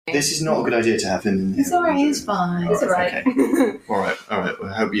This is not a good idea to have him in here. It's alright, it's fine. It's alright. Okay. All right. Well,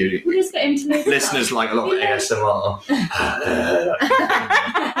 I hope you We'll just get him to make listeners like a lot of ASMR.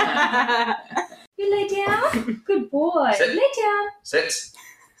 You lay down. Good boy. Sit. Lay down. Sit.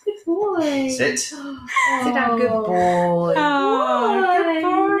 Good boy. Sit. Sit down, good boy. Oh, good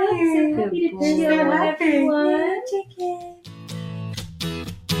boy. I'm so happy to Good be here boy. with everyone. Take care.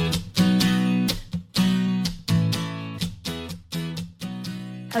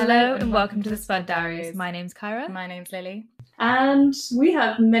 Hello and welcome to the Spud Diaries. My name's Kyra. My name's Lily. And we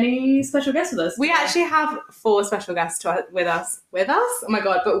have many special guests with us. We actually have 4 special guests with us. With us? Oh my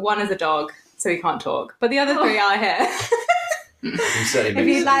god, but one is a dog, so he can't talk. But the other 3 are here. If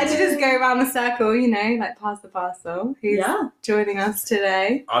you'd like to just go around the circle, like pass the parcel. Who's joining us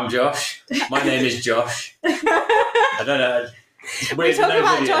today? I'm Josh. My name is Josh. I don't know. We talk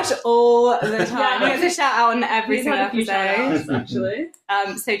about Josh all the time. Yeah, He gets a shout out on every We've single had a few episode. shout-outs, actually.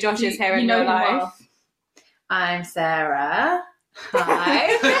 So Josh is here in You know real him life. well. I'm Sarah.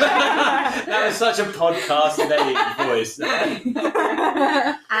 Hi. That was such a podcast name voice.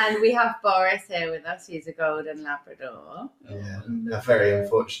 And we have Boris here with us. He's a golden Labrador. Yeah, a very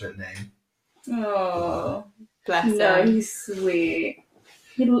unfortunate name. Oh. Bless No, him. he's sweet.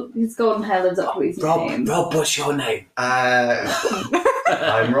 His golden hair lives up to his name. Rob, what's your name? I'm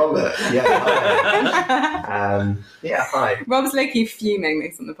Robert. Yeah, hi. Hi. Rob's like fuming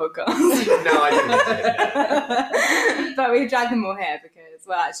this on the podcast. No, I didn't. But we dragged them all here because,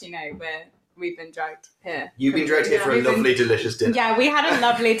 well, actually, no, we've been dragged here. You've been dragged here for a We've been- lovely, delicious dinner. Yeah, we had a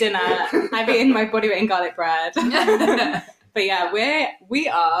lovely dinner. I've eaten my body weight in garlic bread. But yeah, we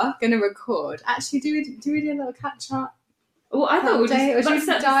are going to record. Actually, do we do a little catch up? Well, I thought let's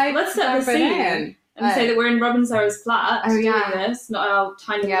set the scene and say that we're in Rob and Sarah's flat Oh, yeah. doing this, not our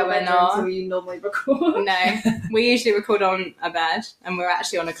tiny Yeah, little we're bedroom not. so we normally record. No, we usually record on a bed, and we're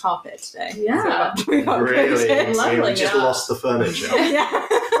actually on a carpet today. Yeah. So we got Really? good. Lovely, We just yeah. lost the furniture. Yeah.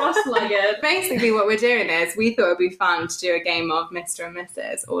 Cross-legged. Basically, what we're doing is we thought it'd be fun to do a game of Mr. and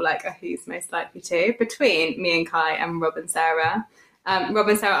Mrs. or like a who's most likely to between me and Kai and Rob and Sarah. Rob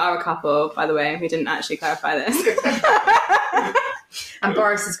and Sarah are a couple, by the way. We didn't actually clarify this. And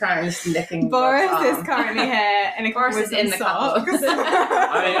Boris is currently licking Boris Rob's is arm. currently here in a Boris with is in some the couple. socks.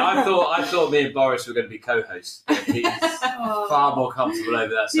 I thought me and Boris were going to be co-hosts. But he's far more comfortable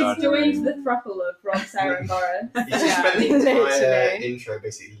over that She's side. joined the thruple of Rob, Sarah and Boris. You just spent the entire Literally. intro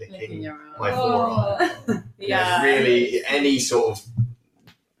basically licking Licking your arm. my forearm. Yeah. Really, any soap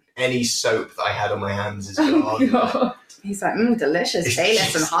that I had on my hands is gone. Oh, God. He's like, delicious. It's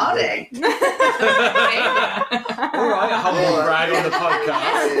Bayless and just- Harding. All right, humble brag on the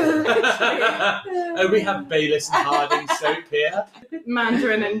podcast. Oh, we have Bayless and Harding soap here.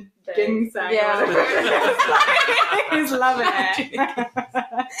 Mandarin and ginseng. Yeah. He's loving it.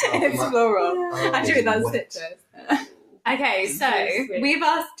 It's floral. Oh, Actually, that's wet. citrus. Okay, so Very sweet. we've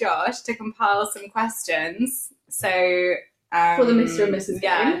asked Josh to compile some questions. So For the Mr. and Mrs.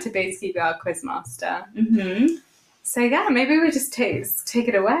 Yeah, game. to basically be our quizmaster. Mm-hmm. So yeah, maybe we just take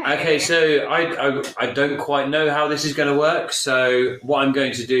it away. Okay, so I don't quite know how this is going to work. So what I'm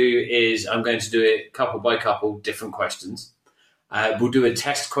going to do is I'm going to do it couple by couple, different questions. We'll do a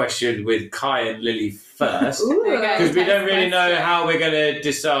test question with Kai and Lily first. Because we don't really know how we're going to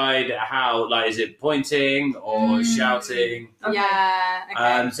decide how, like, is it pointing or shouting? Okay. Yeah.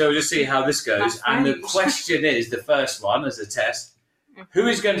 Okay. So we'll just see how this goes. That's And the French. question is, the first one as a test, who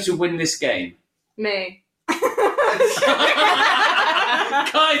is going to win this game? Me.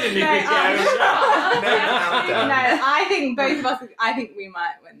 Kai didn't even get a shout. No, I think both of us. I think we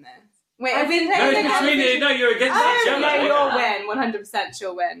might win this. Wait, have we No, it's between you. No, you're against each Oh, other. no, you'll win. 100%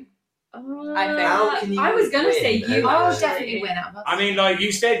 she'll win. I think. How can you I was going to win? say you. I'll actually. definitely win out of us. I mean, like,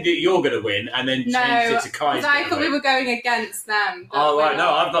 you said that you're going to win and then changed it to Kai's because I gonna thought we win. were going against them. but Oh, we're right. No,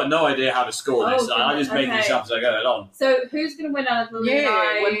 not. I've got no idea how to score this. Oh, I'm just making okay. this up as I go along. So who's going to win out of Lily and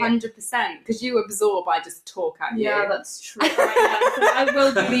I? You, 100%. Because you absorb, I just talk at you. Yeah, that's true. Right, yeah. So I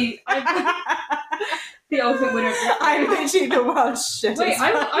will be the ultimate winner of this. I'm literally the world's shit. Wait,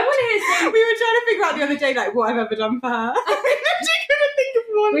 I want to hear some. We were trying to figure out the other day, like, what I've ever done for her. We literally couldn't think of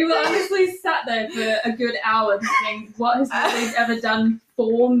one. We were honestly sat there for a good hour thinking, what has Lily ever done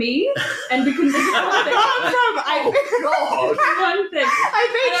for me? And we couldn't think of one thing. God. One thing. I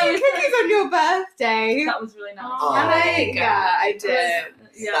made And I you was cookies on your birthday. That was really nice. Oh. Yeah, I did.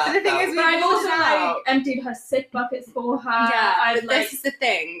 Yeah. But the thing is, But I've also out. emptied her sick buckets for her. Yeah, I've but this is the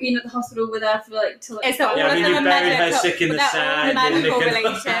thing. been at the hospital with her for till It's not Yeah, all I mean, of you them are buried her medical. sick in the they're all sand, medical and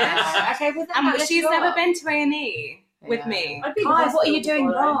related. Okay, well, And she's never been to A&E. with me. I'd be Kai, the what are you hospital doing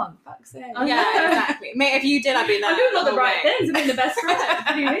before, though. wrong? Fuck's sake. I know. Yeah, exactly. Mate, if you did, I'd be there. I'm doing all the all right way. things. I'm being the best friend.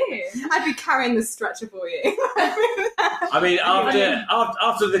 What do you mean? I'd be carrying the stretcher for you. I mean,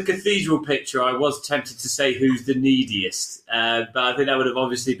 after the cathedral picture, I was tempted to say who's the neediest, but I think that would have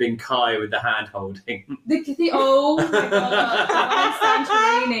obviously been Kai with the hand holding. Oh my god,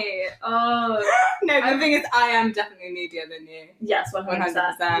 Santorini. Oh, No, the thing is, I am definitely needier than you. yes, 100%.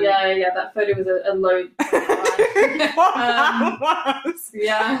 100%. Yeah, that photo was a load.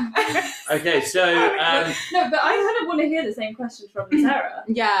 Yeah. Okay, so No, but I kind of want to hear the same question from Sarah.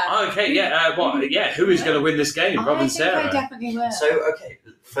 Yeah. okay, yeah, who is going to win this game? Rob and Sarah. I definitely will. So, okay,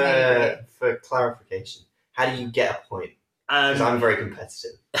 for clarification, how do you get a point? Because I'm very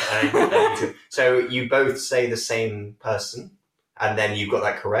competitive. So you both say the same person, and then you've got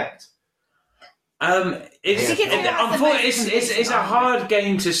that correct? It's a hard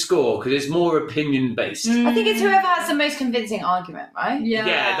game to score because it's more opinion based. I think it's whoever has the most convincing argument, right?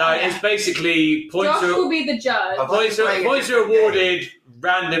 Yeah. It's basically points Josh will be the judge. Okay. points are awarded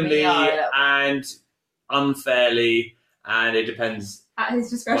randomly Yeah. and unfairly, and it depends At his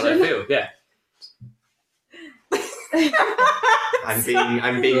what discretion. I feel. Yeah. I'm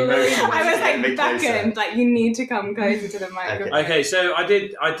being motionless. I was to get a like bit closer. beckoned, like you need to come closer to the microphone. Okay, so I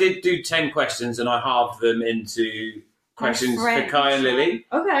did do 10 questions, and I halved them into questions for French. Kai and Lily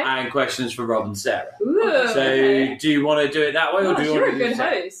Okay. and questions for Rob and Sarah. Ooh, So okay. do you want to do it that way, or Gosh, do you you're want a to do good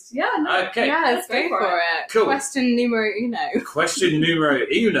host. Yeah, no. Okay. Yeah, let's Let's go go for for it. Cool. Question numero uno. Question numero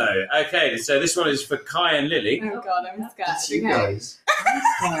uno. Okay, so this one is for Kai and Lily. Oh god, I'm scared. That's you Okay. guys.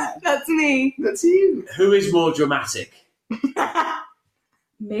 That's me. That's you. Who is more dramatic?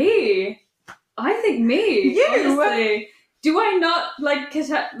 Me? I think me. You? Honestly. Do I not like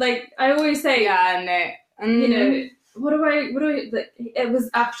I always say, Yeah, no. you know, what do I like, it was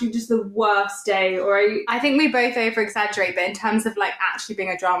actually just the worst day, or I think we both over exaggerate, but in terms of like actually being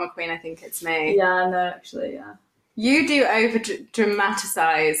a drama queen, I think it's me. yeah, no, actually, yeah. You do over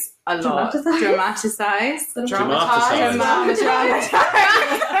dramatize a lot. Dramatize?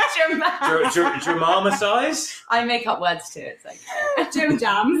 Dramamasize? I make up words too. It's like Jim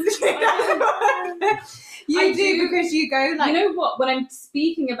jams. You I do do- because you go like you know what? When I'm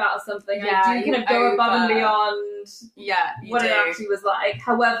speaking about something, Yeah, I do kind you of go above and over. beyond yeah, you what do. it actually was like.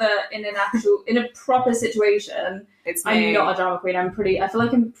 However, in a proper situation, It's I'm me. not a drama queen. I feel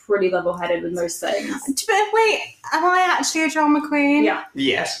like I'm pretty level-headed with most things. But wait, am I actually a drama queen? Yeah,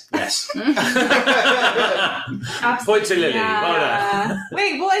 Yes. Point to Lily. Yeah. Well done.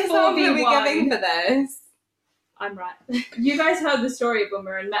 Wait, what example are we 4v1. giving for this? I'm right. You guys heard the story of when we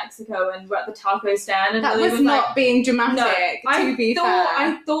were in Mexico and we're at the taco stand, and That Lily was was not like, being dramatic, No, to be fair.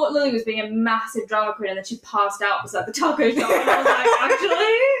 I thought Lily was being a massive drama queen, and then she passed out beside the taco shop, and I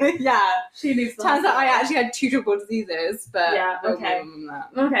was like, actually, yeah. she needs to. Turns out I actually had 2 triple diseases, but Yeah, we'll okay. give them that.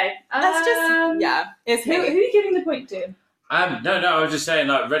 Okay, That's just yeah. It's Who are me. you giving the point to? No, I was just saying,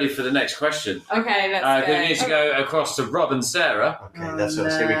 like, ready for the next question. Okay, let's We need to go across to Rob and Sarah. Okay, that's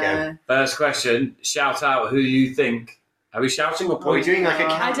us. Here we go. First question, shout out who you think. Are we shouting or Are we pointing? doing like a I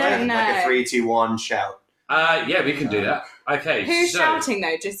countdown? don't know. Like a 3, 2, 1 shout. Yeah, we can do that. Okay, Who's so shouting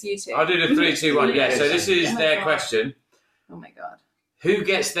though? Just you two. I'll do the 3, 2, 1. Yeah, so this is Oh my their God. question. oh my god. Who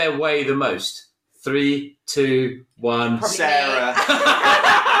gets their way the most? 3, 2, 1. Probably Sarah.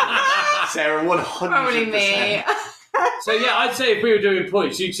 Sarah, 100%. Probably me. So yeah, I'd say if we were doing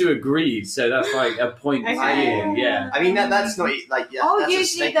points, you two agreed. So that's like a point for Okay. you. Yeah. I mean, that's not like. Yeah, I'll that's a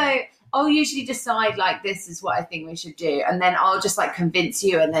usually statement. I'll usually decide like this is what I think we should do, and then I'll just like convince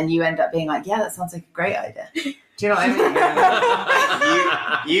you, and then you end up being like, yeah, that sounds like a great idea. Do you know what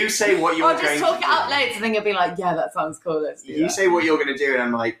I mean? You say what you're Or going just talk to it out do. loud, and then you'll be like, yeah, that sounds cool. Let's do You that. say what you're going to do, and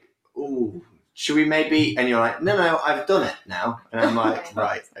I'm like, ooh, should we maybe? And you're like, no, I've done it now. And I'm like,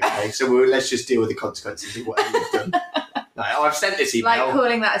 right, okay, so let's just deal with the consequences of what you've done. Like, I've sent this email. Like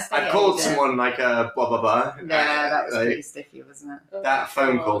calling that a state I called agent. someone like a blah, blah, blah. Yeah, that was Like, pretty sticky, wasn't it? that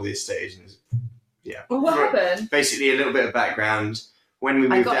phone call, the estate agent is, yeah. Well, what happened? Basically, a little bit of background. When we It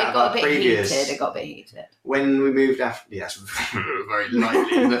moved got out a of our bit previous... heated. It got a bit heated. When we moved after... Yes, very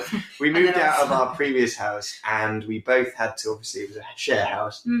lightly. Isn't it? We And moved then out of also- our previous house, and we both had to, obviously, it was a share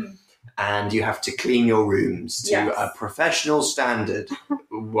house, Mm. and you have to clean your rooms to Yes. a professional standard,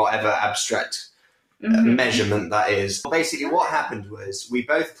 whatever abstract Mhm. measurement that is. Basically, what happened was we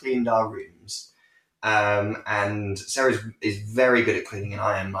both cleaned our rooms, and Sarah is very good at cleaning, and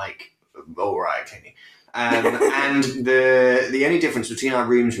I am like all right at cleaning. And the only difference between our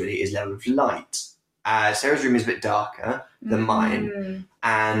rooms really is level of light. Sarah's room is a bit darker than mine,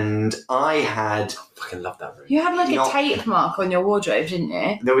 and I had I fucking love that room. You had like Not- a tape mark on your wardrobe, didn't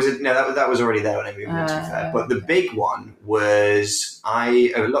you? there was that was already there when I moved in, to be fair. But the big one was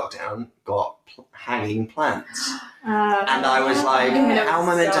I over lockdown got hanging plants, and I was like, how am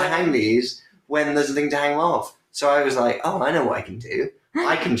I meant to hang these when there's a thing to hang them off? So I was like, oh, I know what I can do.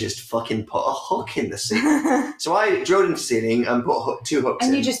 I can just fucking put a hook in the ceiling. So I drilled into the ceiling and put 2 hooks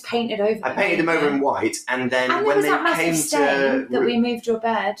And in. you just painted over I painted them over in white, and then And there when was they that massive came stain to that we moved your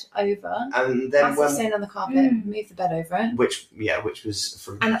bed over. and then Massive stain on the carpet. Moved the bed over it. which was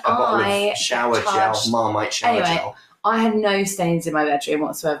from And a bottle I of shower charged- gel, Marmite shower Anyway, gel. I had no stains in my bedroom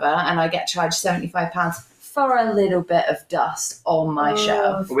whatsoever, and I get charged £75 for a little bit of dust on my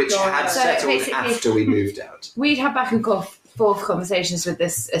shelf. Which had So settled basically- after we moved out. We'd had back and forth conversations with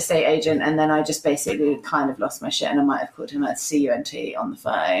this estate agent, and then I just basically kind of lost my shit, and I might have called him at CUNT on the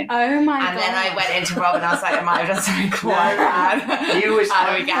phone. Oh my god. And then I went into Rob and I was like, I might have done something quite bad. You was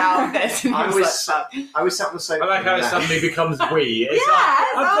How do we get out of this? And I he was like, I was sat on the sofa. I like how it and suddenly becomes we. It's Yeah,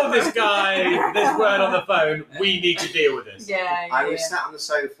 like, I've got this guy, this word on the phone, we need to deal with this. yeah, I was sat on the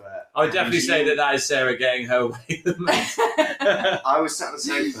sofa. I would definitely and say you- that is Sarah getting her way the most. I was sat on the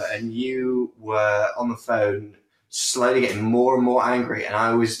sofa and you were on the phone, slowly getting more and more angry, and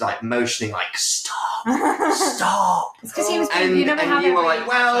I was like motioning, like stop. It's because he was. And- you never and have you were every like,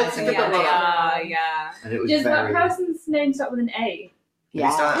 well, person think together. about yeah. And it was Does that very. person's name start with an A? Yeah.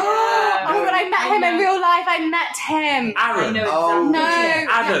 Oh my god, I met him in real life. I met him. I Aaron. know Oh. exactly.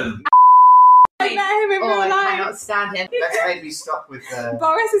 No. Adam. I met him in Oh, real I life. cannot stand him. Let's maybe stop with the.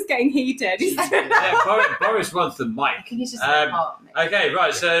 Boris is getting heated. Yeah, Boris wants the mic. Can you just Um, Okay,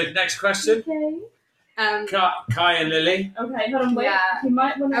 right, so next question. Okay. Kai and Lily. Okay, hold on, wait. Yeah. He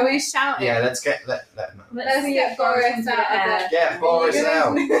might want Are we shouting? Yeah, let's get let him out. Let's get Boris out of Get Boris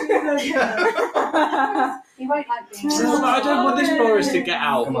out. He won't like being No, I don't want this Boris to get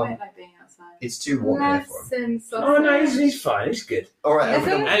out. Come on. like being outside. It's too warm here for him. Listen, sausage. Oh no, he's fine, he's good. All right. Listen,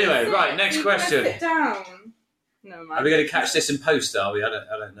 everyone. Anyway, sit. right, next You gotta question. Sit down. No, Are man. we going to catch this in post, are we? I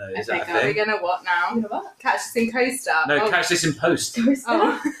don't know. Is that a Are we thing? gonna what now? You know what? Catch us in Coaster. No, Oh. catch this in post.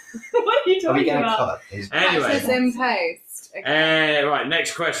 Oh. What are you Are we talking going to about? cut? His- Catch us Anyway. in post. Okay. Right, next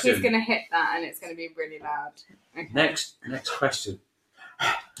He's question. gonna hit that, and it's gonna be really loud. Okay. Next question.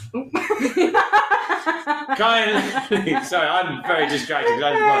 Kai and Lily. Sorry, I'm very distracted.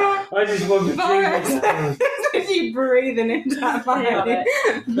 I just want to Boris, drink. you breathing into that Love mic?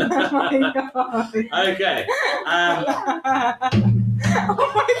 Oh my god. Okay. Oh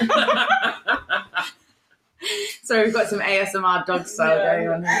my god. So we've got some ASMR dog style going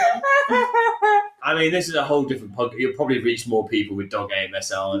on here. I mean, this is a whole different podcast. You'll probably reach more people with dog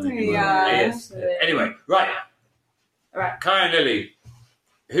AMSL than you will Yeah. AS. Anyway, right. Right. Kai and Lily.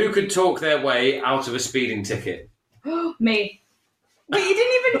 Who could talk their way out of a speeding ticket? Me. Wait, you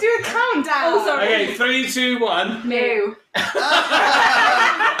didn't even do a countdown. Oh, sorry. Okay, 3, 2, 1. You. Come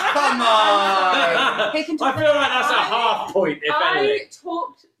on. Who can I talk feel like that's a half point, if I anything.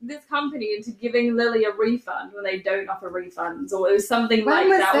 talked this company into giving Lily a refund when they don't offer refunds, or it was something When like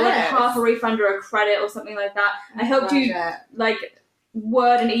was that, or like a this? half a refund or a credit or something like that. I helped you like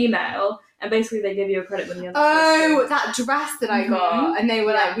word an email, and basically they give you a credit when the other. Oh, that dress that I got, Mhm. and they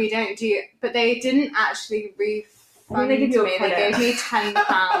were Yeah. like, "We don't do," but they didn't actually refund they give you a me. They credit. gave me £10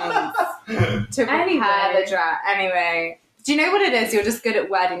 to repair Anyway. the dress. Anyway, do you know what it is? You're just good at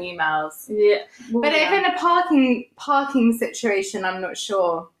wording emails. Yeah. Well, But if yeah. in a parking situation, I'm not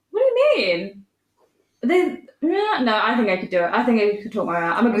sure. What do you mean? No, I think I could do it. I think I could talk my way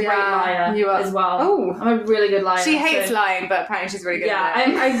out. I'm a great Yeah, liar you are. as well. Oh. I'm a really good liar. She hates so- lying, but apparently she's really good Yeah, at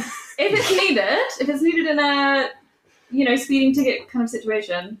it. I, if it's needed in a, speeding ticket kind of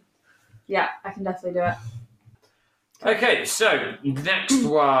situation, yeah, I can definitely do it. Okay, so next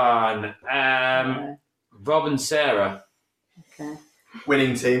one. Rob and Sarah. Okay.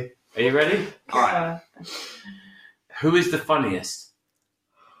 Winning team. Are you ready? All right. Who is the funniest?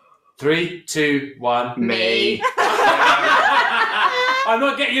 3, 2, 1. Me.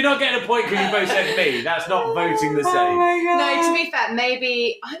 You're not getting a point because you both said me. That's not voting the Oh same. my god. No, to be fair,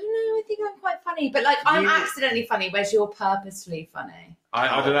 maybe I don't know. I think I'm quite funny, but like I'm You- accidentally funny. Whereas you're purposefully funny.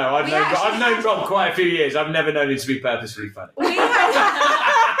 I don't know. I've known Rob quite a few years. I've never known him to be purposefully funny.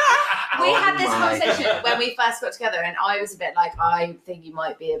 We had this Oh my conversation God. when we first got together, and I was a bit like, I think you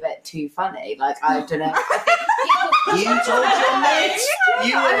might be a bit too funny. Like, I don't know. I think You told your mates.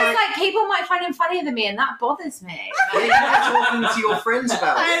 You I were was like, like, people might find him funnier than me, and that bothers me. when you were talking to your friends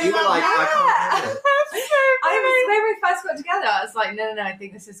about it, you were like, I can't do it. When we first got together, I was like, no, I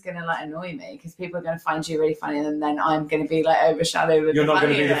think this is going to like annoy me because people are going to find you really funny, and then I'm going to be like overshadowed with You're the not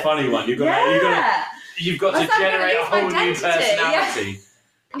going to be the funniness. funny one. You've got Yeah. to generate a That's like whole new identity, personality.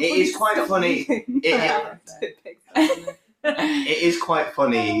 It is quite funny. It is quite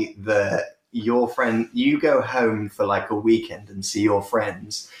funny that your friend, you go home for like a weekend and see your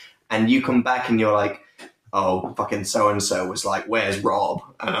friends, and you come back and you're like, oh, fucking so and so was like, where's Rob?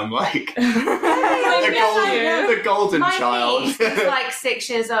 And I'm like, the golden My child. niece is like 6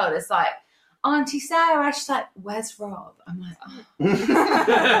 years old. It's like, Auntie Sarah. She's like, where's Rob? I'm like, oh.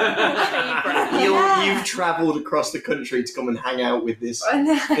 You've travelled across the country to come and hang out with this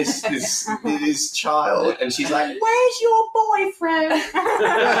child, and she's like, where's your boyfriend?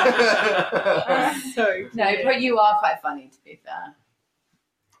 No, but you are quite funny, to be fair.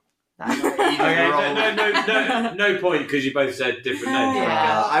 No point because you both said different names.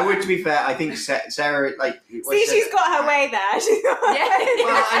 Yeah. I would, to be fair, I think Sarah, like... See, she's got her way there. She's got her way there.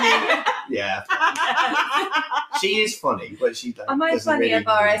 Well, I mean, yeah. She is funny, but she doesn't. Am I funnier, really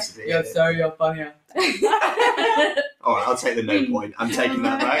Boris? need to be. sorry, you're funnier. All right, I'll take the no point. I'm taking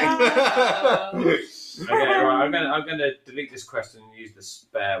that back. Okay, right. I'm gonna delete this question and use the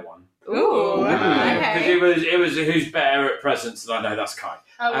spare one. Ooh, Because okay. it was who's better at presents, and I know that's Kai.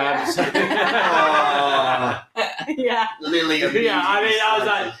 Oh, yeah. Yeah. Lily. I mean, I was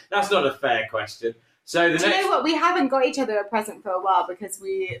like, that's not a fair question. So the Do you next. know what? We haven't got each other a present for a while because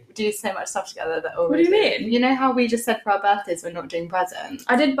we do so much stuff together that What do you mean? You know how we just said for our birthdays we're not doing presents?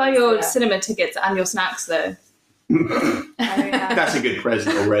 I did buy your Yeah. cinema tickets and your snacks though. Oh, yeah. That's a good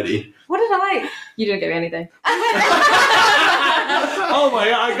present already. What did I? You didn't give me anything. Oh my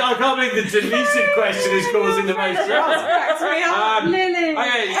god! I can't believe the deleted question is causing the most drama. Cracks me up. Okay. Lily. No,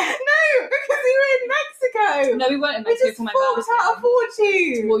 because we were in Mexico. No, we weren't in We Mexico just for my forked birthday. out a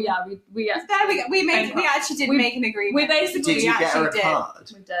fortune. Well, yeah, we There we actually did make an agreement. we basically Did you get her a actually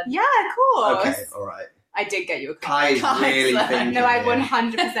card? we did. Yeah, of course. Okay, all right. I did get you a card. Kai's really thinking. No, I here.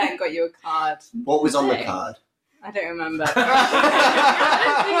 100% got you a card. What was on the Okay. card? I don't remember.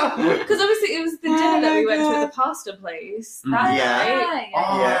 Because obviously it was the dinner that we went to at the pasta place. Mm. That Yeah. night. Oh,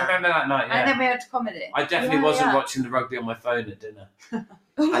 I Yeah. remember that night. And then Yeah. we went to comedy. I definitely Yeah, wasn't yeah. watching the rugby on my phone at dinner. I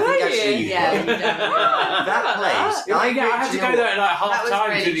think actually you Yeah, were. you definitely That place. I had to go there at like half That was time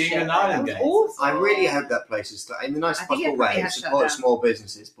really to the shit. England That Ireland was game. awful. I really hope that place is in the nicest I think it possible probably way. has shut Support down. small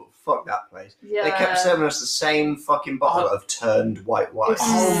businesses, but fuck that place. Yeah. They kept serving us the same fucking bottle of turned white wine.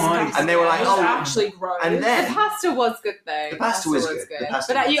 Oh my! And they were like, It was oh, actually gross. and The then pasta was good though. The pasta was good. The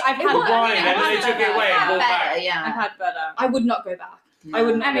pasta But was I've It had was. Wine, and then I've they had took it better. away and brought better, back. I've yeah. had better. I would not go back. I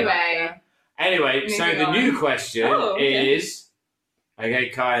would not. go back Anyway. there. Anyway, so Moving the on. new question Oh, okay. is. Okay,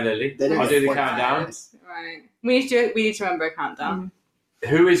 Kai and Lily. They didn't I'll do the point countdown. out. Right. We need to remember a countdown.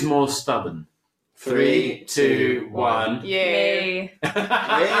 Who is more stubborn? 3, 2, 1. You. Me.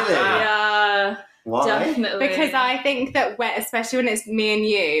 Really? Yeah, Why? definitely. Because I think that especially when it's me and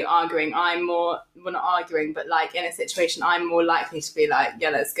you arguing, I'm more, well not arguing, but like in a situation, I'm more likely to be like, yeah,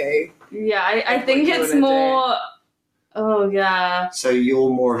 let's go. Yeah, I What think you it's wanna more. Oh yeah. So you're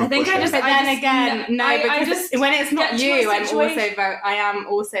more of a I think I pusher. just- But then again, no, I because just when it's not get to you, a I am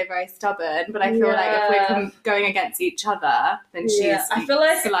also very stubborn. But I feel like if Yeah. we're going against each other, then she's Yeah, I feel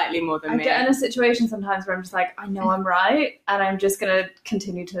like slightly more than I me. get in a situation sometimes where I'm just like, I know I'm right, and I'm just gonna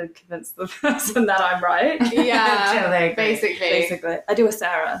continue to convince the person that I'm right. Yeah, Until they agree. basically. I do a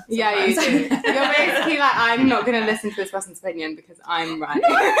Sarah. Yeah, you do. sometimes. You're basically like, I'm not going to listen to this person's opinion because I'm right.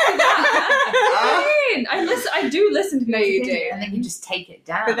 I do listen to No, people's you do. opinions. And then you just take it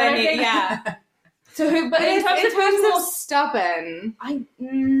down. But then, Okay. yeah. So who? But in terms of who's more, stubborn, I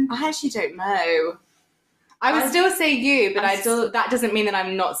actually don't know. I would still say you, but I I still that doesn't mean that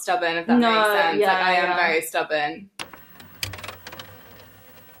I'm not stubborn. If that No, makes sense, yeah, like I am yeah. very stubborn.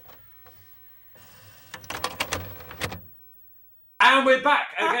 And we're back.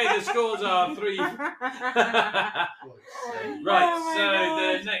 Okay, the scores are 3. Right, Oh my so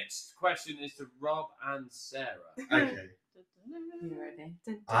God. the next question is to Rob and Sarah. Okay. You ready?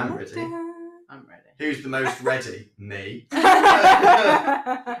 I'm ready. I'm ready. Who's the most ready? Me. Born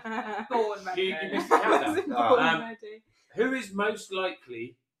You ready. missed the countdown. Born Um, ready. Who is most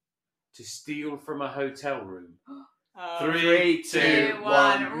likely to steal from a hotel room? Oh. 3, 2,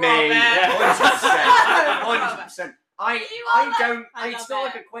 1. Me. Robert. 100%. I don't. I It's love not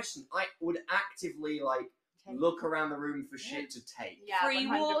like it. a question. I would actively look around the room for shit to take. Yeah, Free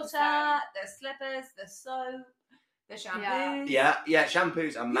 100%. water, the slippers, the soap, the shampoo. Yeah. Yeah.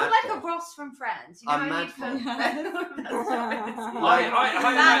 Shampoos. I'm You're mad like for. a Ross from Friends. You know I'm how mad you for- put-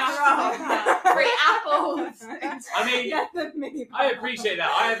 That's Free apples. I mean, Yeah, the mini I appreciate that.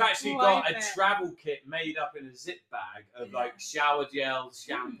 I have actually got a Wipe it. travel kit made up in a zip bag of like shower gel,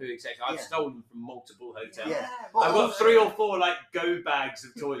 shampoo, etc. I've Yeah. stolen them from multiple hotels. Yeah. I've got 3 or 4 like go bags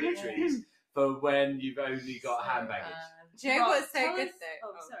of toiletries for when you've only got hand baggage. Do you know what's so Tell good us- though?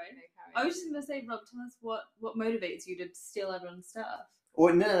 oh, I was just gonna say, Rob, tell us what motivates you to steal everyone's stuff.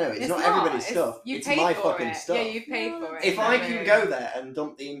 Or no, it's not everybody's stuff. It's my fucking stuff. Yeah, you paid for it. If I can go there and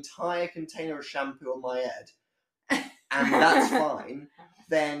dump the entire container of shampoo on my head, and that's fine,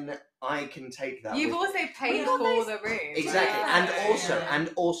 then I can take that. You've also paid for the room. Exactly, Yeah.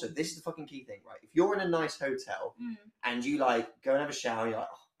 and also, this is the fucking key thing, right? If you're in a nice hotel and you like go and have a shower, and you're like,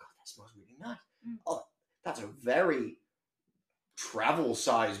 oh god, that smells really nice. Oh, that's a very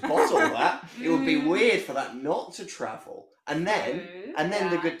travel-sized bottle. That it would be weird for that not to travel. And then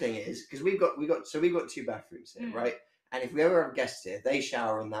the good thing is because we've got 2 bathrooms here, right? And if we ever have guests here, they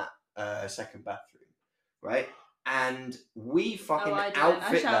shower in that second bathroom, right? And we fucking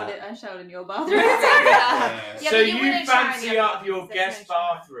outfit that. I showered in your bathroom. So you fancy up your guest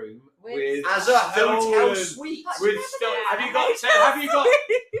bathroom with as a hotel stolen- suite.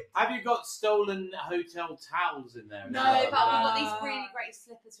 Have you got stolen hotel towels in there? No, but we've got these really great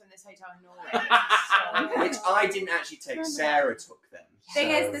slippers from this hotel in Norway. Which I didn't actually take. Sarah took them.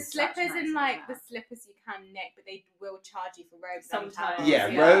 Thing so- is, the slippers and like the slippers you can nick, but they will charge you for robes Sometimes.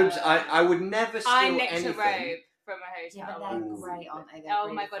 Yeah, robes. I would never steal I nicked anything. a robe from a hotel. Yeah, but they're great, aren't they? They're Oh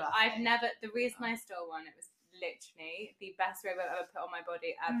really my god, fluffy. I've never. The reason I stole one, it was literally the best robe I've ever put on my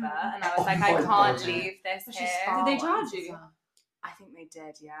body ever, and I was like, I my can't God. leave this Which is here. far Did they charge ones as you? well. I think they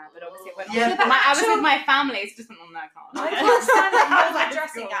did, yeah, but obviously it went. Yeah, on. I was with my family, so it just went on their card. I can't stand like more like That's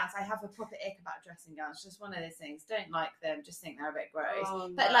dressing cool. gowns. I have a proper ick about dressing gowns. Just one of those things. Don't like them. Just think they're a bit gross.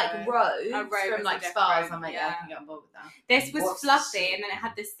 Oh, But no. like robes A robe from is like a spas, different- I'm like, yeah. I can get on board with that. This was What's fluffy, the- and then it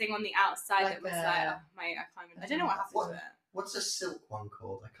had this thing on the outside Like that was a- like, oh my, I can't even. I don't know what happened to it. What's a silk one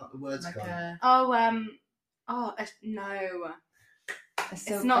called? I can't. The words Like gone. No. a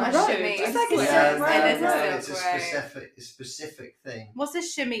It's not a robe. chemise. It's like a Yeah, silk robe. it is a no, silk it's a robe. specific thing. What's a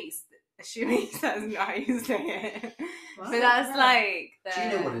chemise? A chemise, that's not how you say it. What? But that's like the... Do you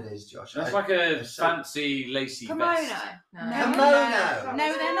know what it is, Josh? That's like a fancy lacy Kimono. vest. No. Kimono.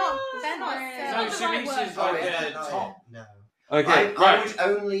 No, they're not. They're No, not. chemise is Oh, like is a that top. No. Okay, I would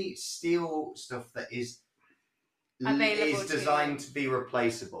only steal stuff that is Available to designed to be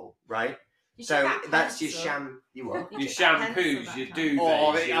replaceable, right? You should So get that's your pencil. You what? You Your should get pencil shampoos, that your time. duvets,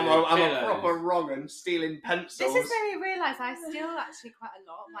 Oh, your I'm a pillows. proper wrong and stealing pencils. This is where we realise I steal actually quite a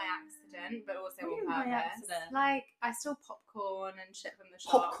lot by accident, but also What do you on mean by purpose. accident? Like, I steal popcorn and shit from the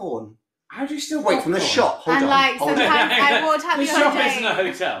shop. popcorn. How do you still Wait, from the shop. Hold And on. like, hold on. sometimes I walked out The the shop other isn't a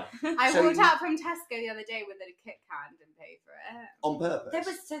day. hotel. I So walked you- out from Tesco the other day with a Kit Kat and didn't pay for it. On purpose.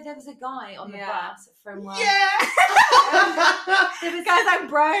 There was a guy on the Yeah. bus from Guys, I'm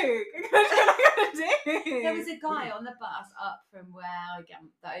broke. What am I gonna do? There was a guy on the bus up from where I get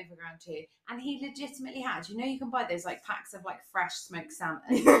the overground to, and he legitimately had, you can buy those like packs of like fresh smoked salmon,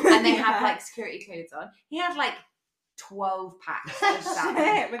 and they have like security codes on. He had like 12 packs of salmon.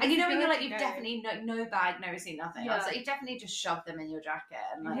 Shit, with And the you know when you're like, security you've code. definitely no bag, no receipt, nothing. I was Yeah. like, you definitely just shoved them in your jacket.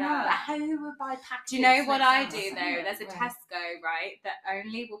 And like, Yeah. how would buy packs? Do you know of what smoked I salmon? do though? There's a Right. Tesco, right, that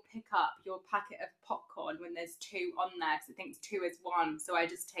only will pick up your packet of popcorn when there's 2 on there because it thinks 2 is 1. So I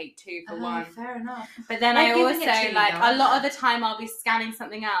just take 2 for Oh, 1. fair enough. But then They're I giving also, it to you, like, though, a lot of aren't the time I'll be scanning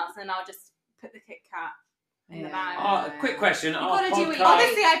something else and I'll just put the Kit Kat in the bag. Quick question. You've Our gotta do what you podcast-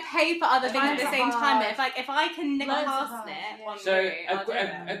 Obviously, I pay for other things at the Times same are time. hard. If I can nick a Loads are parsnip hard, yeah. on So, route, I'll do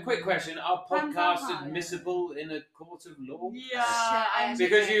it. a quick question. Are Times are podcasts hard, admissible in a court of law? Yeah,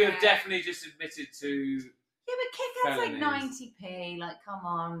 Because you have Yeah. definitely just admitted to... Yeah, but Kit Kat's like Felonies. 90p. Like, come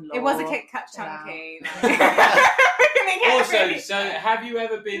on, It was a Lord. Kit Kat Chill out. chunky. Also, so have you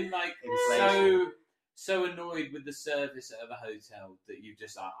ever been like Inflation. so annoyed with the service of a hotel that you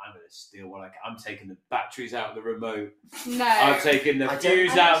just I'm going to steal one? Like I'm taking the batteries out of the remote. No. I'm taking the I don't-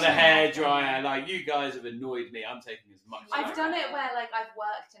 fuse I out of the actually- hairdryer. Like you guys have annoyed me. I'm taking as much. as I I've done can. it where like I've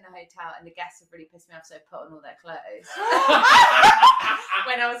worked in a hotel and the guests have really pissed me off, so I put on all their clothes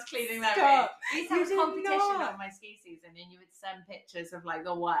when I was cleaning their room. Stop. We used to You have a did competition not. on my ski season, and you would send pictures of like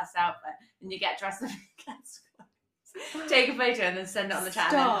the worst outfit, and you get dressed up in guest clothes. Take a photo and then send it on the chat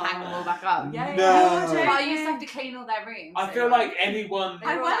and Stop. then hang them all back up. No. But I used to have to clean all their rooms. I so, feel like anyone. They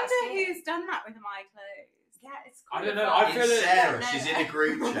I were all out wonder skiing. who's done that with my clothes. Yeah, it's I cool. don't know, I feel It's it- Sarah. No. She's in a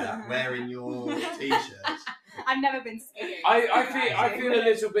group chat wearing your t-shirts. I've never been skiing. I feel a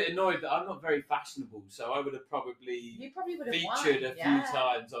little bit annoyed that I'm not very fashionable, so I would have probably You probably would have featured a few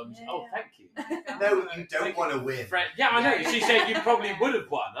times on. Yeah, Oh, yeah. thank you. No, you don't want to win. Yeah, I know. She said you probably would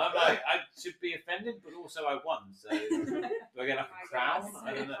have won. I'm like, I should be offended, but also I won. So do I get like a crown?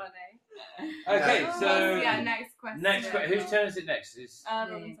 I don't know. Okay, No. so yeah, next question. whose turn is it next? Is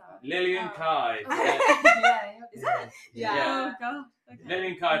Lillian Oh. Kai. Is that? Yeah. Oh god. Okay.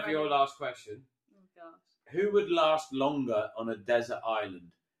 Lillian Kai, for your last question. Oh gosh. Who would last longer on a desert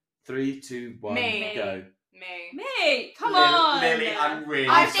island? 3, 2, 1, Me. go. Me, come on. Lily, I'm really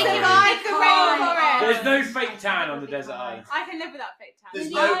I sorry. think I the rainforest. There's no fake tan on the desert island. I can live without fake tan.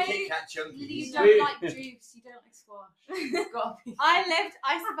 There's Lily, no I- Kit Kat You chunkies. don't like juice. You don't like squash. You've got to be.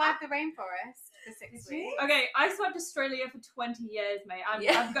 I survived the rainforest for 6 Did you? weeks. Okay, I swept Australia for 20 years, mate. I'm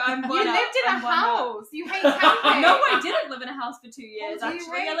Yeah. I'm You one up, lived in a I'm one up. house. You hate camping. No, I didn't live in a house for 2 years. Oh, do you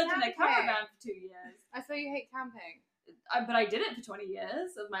Actually, hate I lived in a camping? caravan for 2 years. I saw you hate camping. But I did it for 20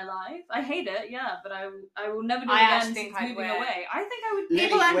 years of my life. I hate it, yeah, but I will never do it I again actually since think I'd moving win. away. I think I would. Lily,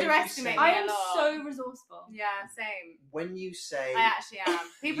 People when you underestimate say- me I a am lot. so resourceful. Yeah, same. When you say I actually am.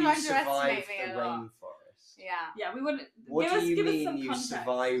 People you underestimate survived me the a lot. rainforest, Yeah. Yeah, we wouldn't. what give do you us mean some you context.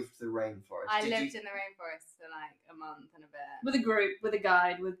 survived the rainforest? I Did lived you, in the rainforest for like a month and a bit. With a group, with a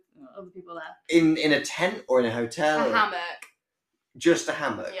guide, with other people there. in a tent or in a hotel? A hammock. Just a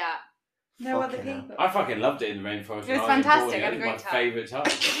hammock. Yeah. No other Fucking hell. people. I fucking loved it in the rainforest. It was when I fantastic. I In had a Borneo. It great was time. my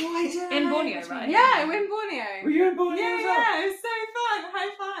favourite time. In Borneo, right? Yeah, we're in Borneo. Were you in Borneo Yeah, as well? yeah, it was so fun.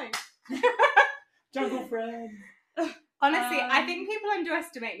 High five. Jungle friend. Honestly, I think people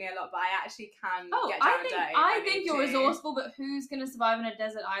underestimate me a lot, but I actually can Oh, get down I and think dirty if I need think you're to. resourceful, but who's gonna survive on a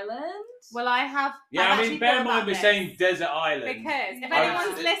desert island? Well, I have. Yeah, I've I mean, actually bear thought in mind about we're this. saying desert island. Because if I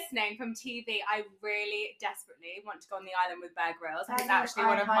anyone's was- listening from TV, I really desperately want to go on the island with Bear Grylls. It's I actually know,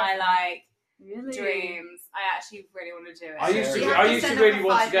 one I of my hope. like Really? dreams. I actually really want to do it. I used You to. have I used to really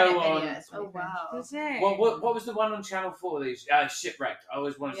want to go on. Oh wow. Does it? What was the one on Channel 4? These Shipwrecked. I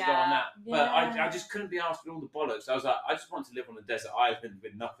always wanted to go on that, but I just couldn't be asked with all the bollocks. I was like, I just want to live on a desert island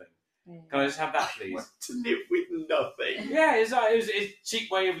with nothing. Can I just have that, please? Want to live with nothing. Yeah, it's a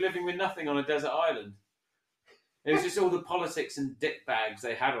cheap way of living with nothing on a desert island. It was just all the politics and dick bags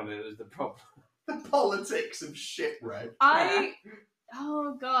they had on it was the problem. The politics of shipwreck.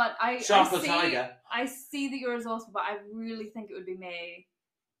 Oh god, Sharp I or see, tiger? I see that you're resourceful, but I really think it would be me.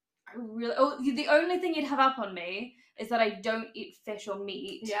 The only thing you'd have up on me is that I don't eat fish or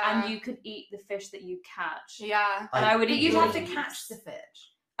meat, Yeah. and you could eat the fish that you catch. Yeah. And I would But eat. you'd have to meat. catch the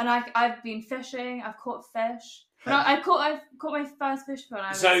fish. And I've been fishing. I've caught fish. But I've caught my first fish when I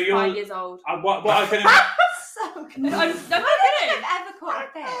was So you're- 5 years old. What I can So good. I'm not I've kidding. ever caught a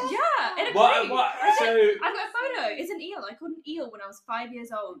fish. Yeah, in a what creek. so I've got a photo. It's an eel. I caught an eel when I was 5 years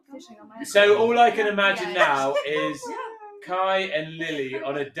old fishing on my own. so all I can imagine Yeah. now is Kai and Lily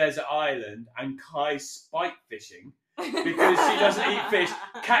on a desert island and Kai spike fishing because she doesn't eat fish,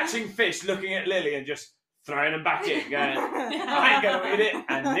 catching fish, looking at Lily and just throwing them back in, going, I ain't gonna eat it,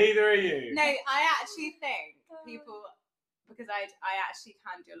 and neither are you. No, I actually think people, because I actually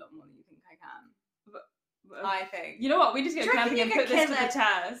can do a lot more than you think I can. I think. You know what? We just go Do you reckon camping you and put could this to kill the it?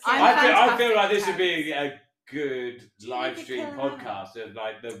 test. I'm I feel like fantastic this would be at a good live stream kill it? podcast of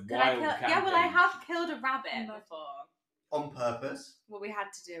like the Could I wild kill? camping. Yeah, well, I have killed a rabbit before. On purpose. Well, we had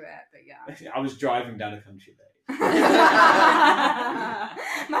to do it, but yeah. I was driving down a country lane.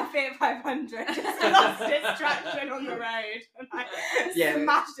 My Fiat 500 just lost its traction on the road and I Yeah.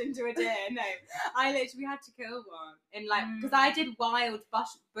 smashed into a deer. No, I literally had to kill one in like because I did wild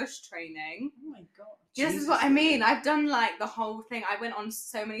bush training. Oh my god. This is what I mean. I've done like the whole thing. I went on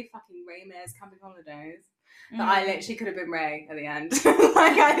so many fucking Ray Mears camping holidays that I literally could have been Ray at the end.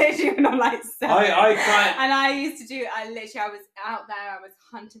 Like I literally went on like 7. I can't. And I used to do. I was out there. I was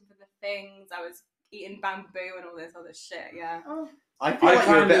hunting for the things. I was eating bamboo and all this other shit. Yeah. I feel I like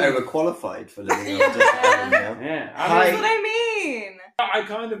you're a bit kind of- overqualified for living on a desert island now. Yeah, Hi. That's what I mean. I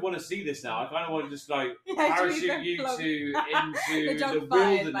kind of want to see this now. I kind of want to just like Yeah, parachute you vlog. two The into dog the fired,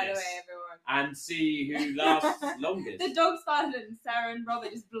 wilderness by the way, everyone. and see who lasts longest. The dog's fine and Sarah and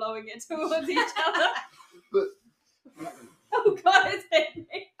Robert just blowing it towards each other. But- Oh god, it's hitting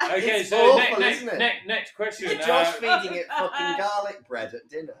me. Okay, It's so awful, isn't it? next question. Josh feeding it fucking garlic bread at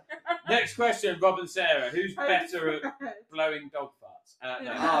dinner. Next question, Rob and Sarah. Who's better at blowing dog farts?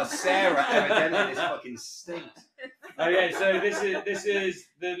 No. Oh, Sarah, evidently this fucking stinks. Okay, so this is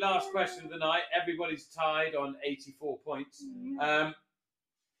the last question of the night. Everybody's tied on 84 points.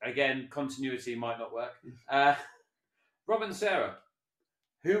 Again, continuity might not work. Rob and Sarah,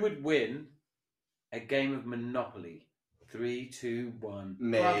 who would win a game of Monopoly? 3, 2, 1.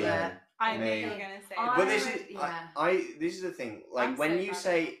 Me. Robert. I knew Me. you were gonna say. I But this would- is yeah. this is the thing. Like I'm when so you bad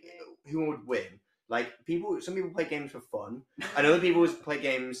say at it. who would win, like some people play games for fun, and other people play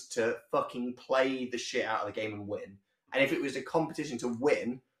games to fucking play the shit out of the game and win. And if it was a competition to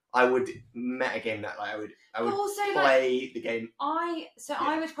win, I would metagame that. Like I would But also, play the game. I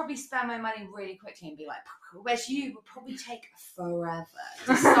would probably spend my money really quickly and be like, whereas you would probably take forever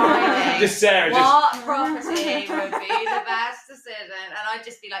deciding Just Sarah, just what property would be the best decision, and I'd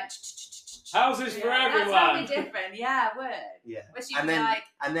just be like, Houses for That's everyone. probably different. Yeah, it would. Yeah. Which you'd And be then like,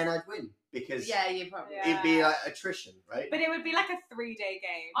 and then I'd win because yeah, you probably. Yeah. it'd be like attrition, right? But it would be like a 3-day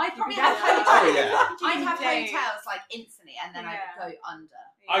game. I'd probably You have could go- hotels. Oh, yeah. I'd have Day. hotels like instantly, and then Yeah. I'd go under.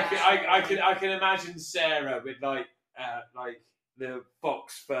 I can imagine Sarah with like the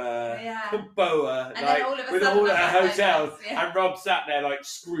fox fur Yeah. boa, And like then all of a with sudden all I'm her at hotels, hotels, yeah. and Rob sat there like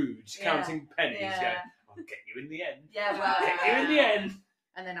Scrooge Yeah. counting pennies, Yeah. going, "I'll get you in the end. Yeah, well, I'll get you in the end."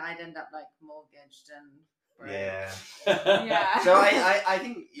 and then I'd end up like mortgaged and. broke. Yeah. Yeah. So I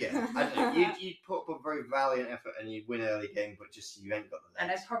think I don't know, you'd put up a very valiant effort and you'd win early game, but just you ain't got the And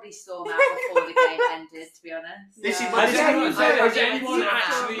legs. I'd probably storm out before the game ended, to be honest. This is Yeah. what Has this anyone- is- so has Yeah, anyone yeah,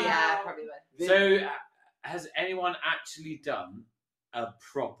 actually- Yeah, probably would. So, has anyone actually done a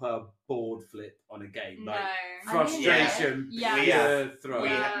proper board flip on a game? No. Like I frustration Yeah. between Yeah. the throw.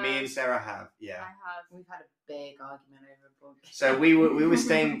 me and Sarah have, I yeah. have. We've had a big argument over a board game. So we were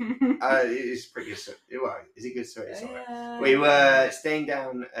staying. It's pretty good. Well, is it good story? It's alright. Yeah. We were staying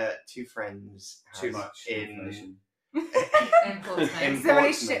down at two friends' Too house much in. information. In Portsmouth. In It's a really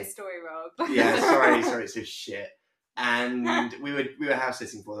Portsmouth. shit story, Rob. Yeah, sorry, it's just shit. And we were house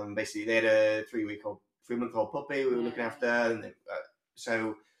sitting for them. Basically, they had a 3-month-old puppy. We were looking after, and they,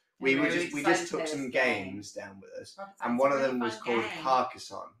 so we Yeah, were very we just excited took for some this game. games down with us, Rob, and it's one a of them really was fun called game.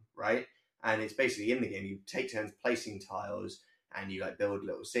 Carcassonne, right? And it's basically in the game you take turns placing tiles, and you like build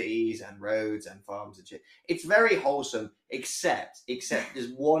little cities and roads and farms and shit. It's very wholesome, except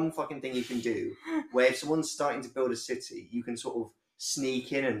there's one fucking thing you can do where if someone's starting to build a city, you can sort of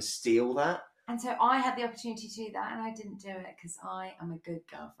sneak in and steal that. And so I had the opportunity to do that, and I didn't do it because I am a good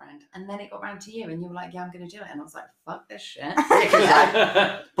girlfriend. And then it got round to you, and you were like, "Yeah, I'm going to do it," and I was like, "Fuck this shit."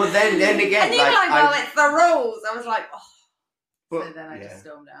 Yeah, 'cause but then again, And you were like, "Well, it's the rules." I was like, "Oh." but, So then I yeah. just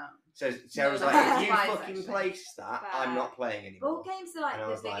stormed out. So Sarah was No, like, that's if you fine, fucking actually. place that, I'm not playing anymore. Board games are like And I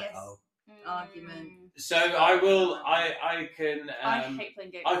the was like, biggest oh. argument. So I will. I can. I hate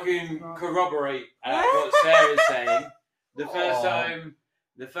playing games. I can corroborate what Sarah's saying.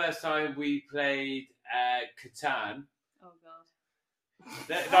 The first time we played Catan, Oh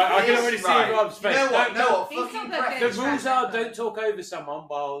god. I can already see Right. Rob's face. You know what? No, He's Fucking not that press. the good. rules are don't talk over someone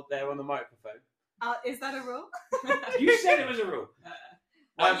while they're on the microphone. Is that a rule? You said it was a rule.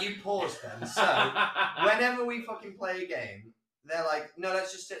 Well, you pause then. So whenever we fucking play a game, they're like, "No,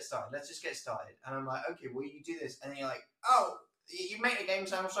 let's just get started. Let's just get started." And I'm like, "Okay, well, you do this," and then you're like, "Oh, you make the game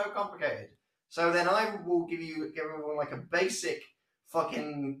sound so complicated." So then I will give everyone like a basic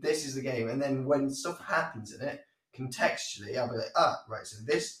fucking this is the game, and then when stuff happens in it, contextually, I'll be like, right, so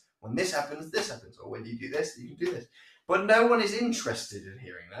when this happens, or when you do this, you can do this. But no one is interested in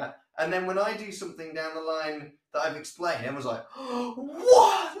hearing that. And then when I do something down the line that I've explained, everyone's like, "Oh,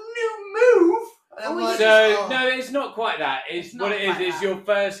 what? New move?" And I'm like, So "Oh." no, it's not quite that. It's It's what not it is. quite It's that. your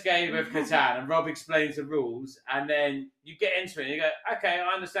first game of Catan, and Rob explains the rules, and then you get into it, and you go, "Okay,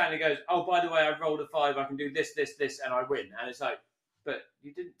 I understand." He goes, "Oh, by the way, I rolled a 5. I can do this, this, this, and I win." And it's like, "But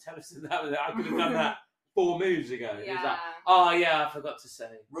you didn't tell us that. I could have done that 4 moves ago." It's like, "Oh yeah, I forgot to say."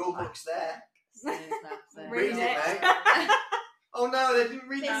 Rule book's there. Read it, it. mate. Oh no, they didn't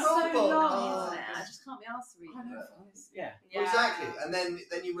read It's the so rule book. long, Oh, isn't it? I just can't be asked to read I know. it. Yeah. Well, exactly. And then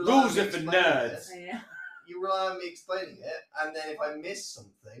you rely Rules on me are for explaining nerds. it. Yeah. You rely on me explaining it, and then if I miss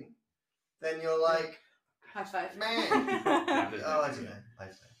something, then you're like, High five. "Man." Oh, I don't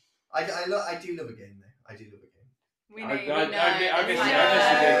know. I do love a game though. I do love a game. We I know. guess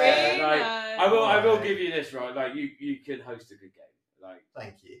I you know. Like, I will give you this, right? Like you can host a good game. Like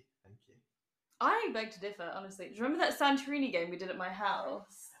Thank you. I beg to differ, honestly. Do you remember that Santorini game we did at my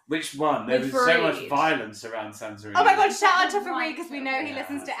house? which one? There With was so much Fareed. violence around Santorini. Oh my god, shout out to Oh my Fareed because we know he God.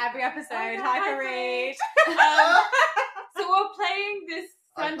 listens to every episode. Oh, Hi, hi, Fareed. So we're playing this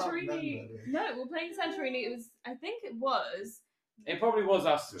I can't Santorini. remember. No, we're playing Santorini. It was, I think it was It probably was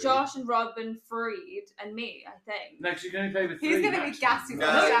us three. Josh and Rob and Fareed and me, I think. No, because you can only play with He's three. going to be maximum. gassy for No.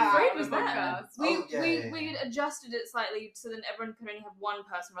 the shout out Fareed on was the there. podcast. We adjusted it slightly so then everyone could only have one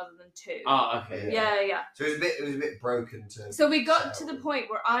person rather than 2. Ah, okay. Yeah. So it was a bit broken to. So we got set to up the with. point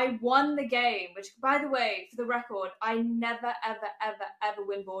where I won the game, which, by the way, for the record, I never, ever, ever, ever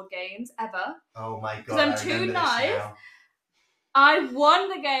win board games, ever. Oh my god! 'Cause I'm I too remember this nice. now. I won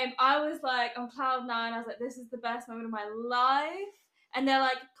the game. I was like on cloud 9. I was like, this is the best moment of my life. And they're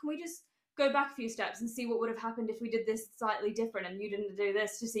like, can we just go back a few steps and see what would have happened if we did this slightly different and you didn't do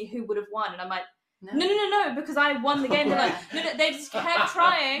this to see who would have won? And I'm like, no, because I won the game. They're like, no, they just kept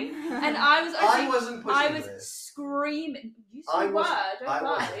trying. And I was I actually, wasn't pushing I for was it. screaming. You I said a word, wasn't. don't I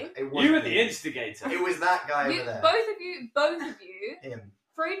lie. wasn't. It was You were me. the instigator. It was that guy You, over there. both of you, Him.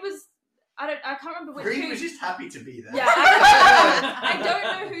 Fareed was, I can't remember which. Green was just happy to be there. Yeah, I don't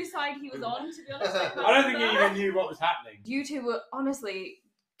know whose side he was on, to be honest. I don't think he even knew what was happening. You two were honestly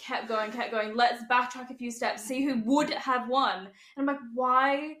kept going. Let's backtrack a few steps, see who would have won. And I'm like,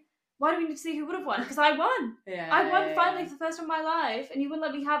 why do we need to see who would have won? Because I won. Yeah, I won finally for the first time in my life, and you wouldn't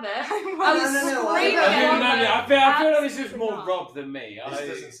let me have it. I was No, screaming I at feel him, I feel like this is absolutely more not. Rob than me. This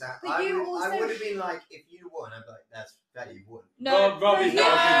doesn't sound. But I you would also- have been like, if you won, I'd be like, that's that you won. No, Rob is no,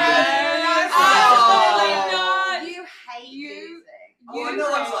 not a good absolutely Oh. not. You hate losing. Oh, no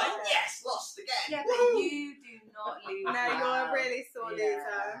one's like, yes, lost again. Yeah, but you do not lose. No, you're a really sore Yeah.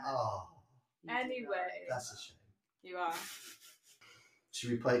 loser. Oh, You do Anyway. not lose. that's a shame. You are. Should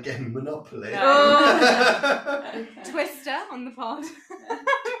we play a game of Monopoly? No. Twister on the pod.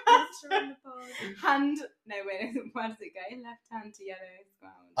 Hand. No, wait. Where does it go? Left hand to yellow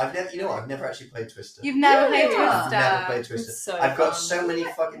ground. I've never actually played Twister. You've never Really? played I've Twister. never played Twister. It's so I've got fun. so many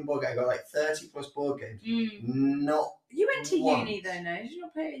fucking board games. I've got like 30 plus board games. Not You went to once. uni though, no? Did you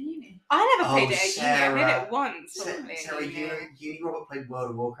not play it in uni? I never Oh, played it at uni. I played Sarah. it once. Sarah, Probably. uni Robert played World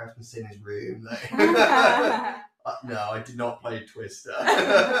of Warcraft and sit in his room. Like, no, I did not play Twister.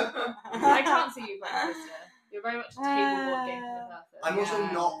 I can't see you playing Twister. You're very much a table board game kind of person. I'm also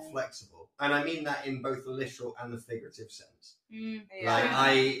Yeah. not flexible, and I mean that in both the literal and the figurative sense. Mm. Like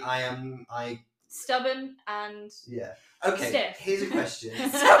Yeah. I am Stubborn and yeah. Okay, Stiff. here's a question.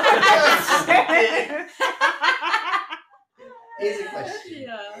 Here's a question.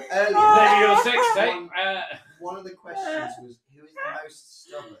 yeah. Earlier, Maybe your sex tape. one of the questions was who is the most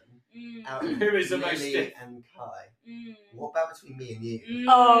stubborn out of Who is the most Lily stiff? and Kai? What about between me and you?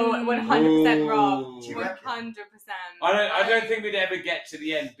 Oh, 100% Rob. Ooh. Do you reckon? 100%. I don't think we'd ever get to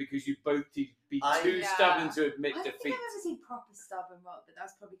the end because you both be too Yeah. stubborn to admit I don't defeat. think I've ever seen proper stubborn Rob, but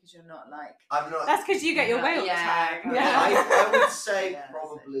that's probably because you're not like. I'm not. That's because you get your way all the Yeah. time. Yeah. I would say Yeah,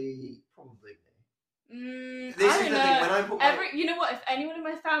 probably me. I This is don't the know. thing when I put my You know what? If anyone in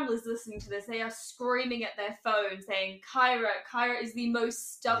my family is listening to this, they are screaming at their phone saying, Kyra is the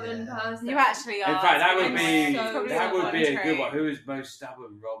most stubborn Yeah. person. You actually are. In fact, that would I'm be so Probably that the would one be a trait. good one. Who is most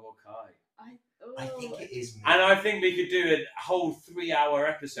stubborn, Rob or Kai? I think it is me. And I think we could do a whole 3-hour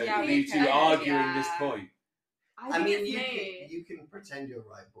episode Yeah, of we you two could, arguing yeah. this point. I I think mean, it's you me. can pretend you're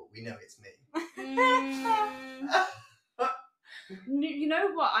right, but we know it's me. You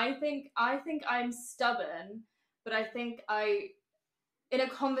know what? I think I'm stubborn, but I think I, in a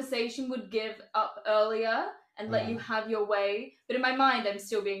conversation, would give up earlier and let you have your way. But in my mind, I'm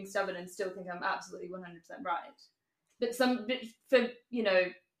still being stubborn and still think I'm absolutely 100% right. But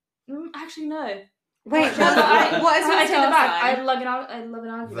actually no. Wait, No, what is your I take it back. star I sign? love an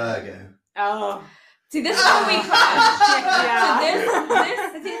argument. Virgo. Oh. See, this is what we clash. Yeah.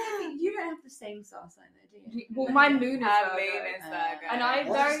 So this. You don't have the same star sign though, do you? Well, my moon is Her Virgo. moon is Virgo. And I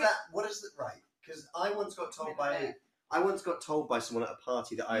What very is that? What is it? Right? Because I once got told by someone at a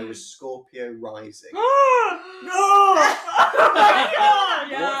party that I was Scorpio rising. No! Oh my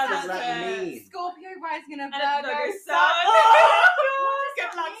god! What does that mean? Scorpio rising in a And a Virgo Virgo sun. sun.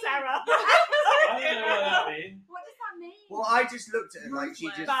 Good luck, Sarah. I don't know what that means. What does that mean? Well, I just looked at it like she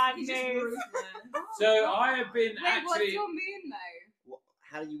just. Bad He's just news. ruthless. So I have been Wait, what's actually. your moon though? What,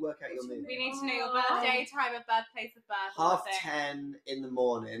 how do you work out your moon? We need to know your birthday, time of birth, place of birth. Half all that. 10 in the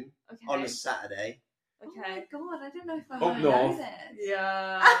morning on a Saturday Oh my god, I don't know if I Up know north. this.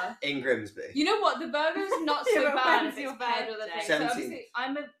 Yeah. in Grimsby. You know what? The Virgo's not Yeah, so but bad when's if your it's paired with a birthday? thing. So 17th. obviously,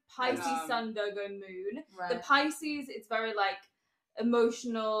 I'm a Pisces sun, Virgo moon. The Right. Pisces, it's very like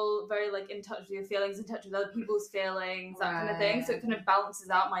emotional, very like in touch with your feelings, in touch with other people's feelings, that kind of thing. So it kind of balances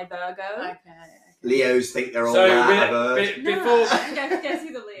out my Virgo. Okay. Leos think they're all So that of Earth. before Guess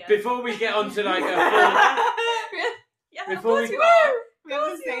who the Leo? before we get onto like a Yeah, Before of course we- you are. We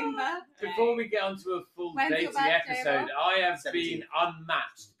have the same birthday. before we get onto a full When's your dating birthday, episode, Rob? I have 17th. been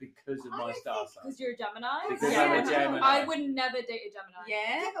unmatched because of my star sign. Because you're a Gemini. Because I'm a Yeah. Gemini. I would never date a Gemini.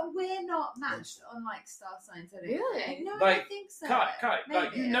 Yeah. Yeah, but we're not matched on like star signs. I don't Really? think. No, I Like, don't think so. Cut, like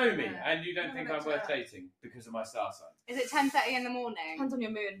Maybe, you know me, yeah. and you don't No, think no, I'm worth try. dating because of my star sign. Is it 10:30 in the morning? Depends on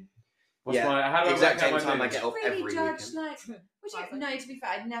your moon. What's Yeah, my? How do I exact work out same my time moon? I get off really every judge weekend. like. Would you? No, to be fair,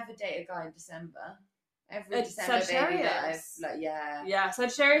 I'd never date a guy in December. Every It's December baby that I've Sagittarius. like, yeah, Yeah,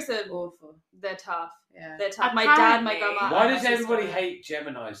 Sagittarius are awful. they're tough. Yeah. They're tough. My dad, my Apparently. grandma. Why and my does everybody sister. hate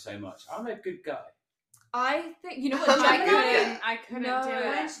Gemini so much? I'm a good guy. I think you know what I'm like, Gemini. I couldn't No. do it.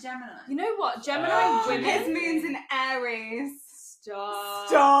 When's Gemini? You know what Gemini women. His moon's in Aries. Stop.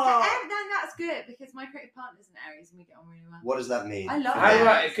 Then that's good because my creative partner's in Aries and we get on really well. What does that mean? I love How, it.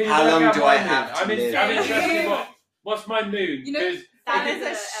 right, can you How work long out do my I moon? have to I'm live? interested in what's my moon? You know- 'cause That It is is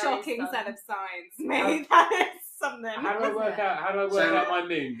a a shocking Aries set sun. of signs, mate. That is something. How do I work out my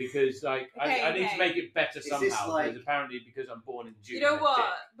moon? Because I need to make it better somehow. Because apparently because I'm born in June. You know what?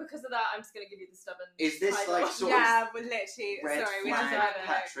 Because of that, I'm just going to give you the stubborn. Is this title. like sort Yeah, of we're literally red sorry, we flag, just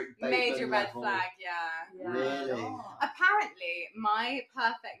Patrick Bateman major red level? flag. Yeah. Really? Apparently, my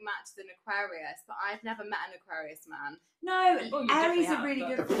perfect match is an Aquarius, but I've never met an Aquarius man. No, Well, you Aries definitely are have, really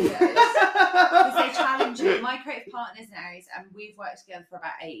but- good for Leos. Because they challenge you. My creative partner's an Aries, and we've worked together for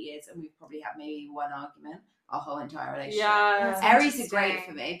about 8 years, and we've probably had maybe one argument our whole entire relationship. Yeah. Aries are great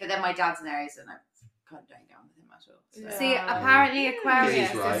for me, but then my dad's an Aries, and I kind of don't get on with him at all. So. Yeah. See, apparently Aquarius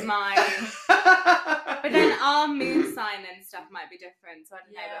He's right. is my. But then our moon sign and stuff might be different, so I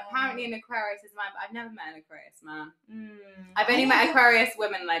don't know. Yeah. But apparently an Aquarius is mine, but I've never met an Aquarius man. Mm. I've only met Aquarius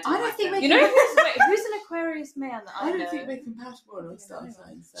women, like I don't think You know who's an Aquarius man that I know? we're compatible on star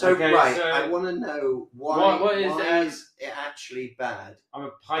signs. So Okay, right, so- I want to know why. What is, why is it actually bad? I'm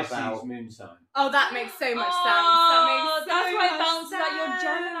a Pisces About- moon sign. Oh, that makes so much Oh, sense. that's That why makes it so balances much out your sense.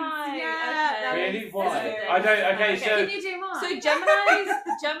 Gemini. Yeah, Okay. that Really? makes Why? sense. I don't. Okay, so Can you do mine? So Gemini's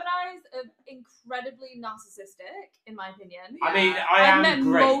are incredibly narcissistic, in my opinion. I mean, I've met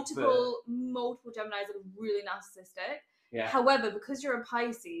great, multiple Geminis that are really narcissistic. but yeah. However, because you're a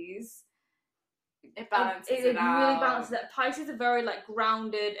Pisces, It balances it it out. really balances it. Pisces are very like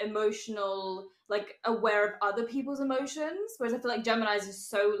grounded, emotional, like aware of other people's emotions. Whereas I feel like Geminis are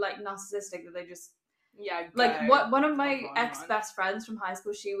so like narcissistic that they just Yeah, like go. one of my Go on. ex best friends from high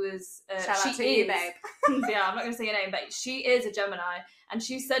school. She was Shout she out to is, you, babe. yeah, I'm not going to say her name, but she is a Gemini, and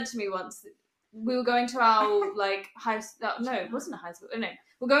she said to me once, we were going to our like no, it wasn't a high school. No,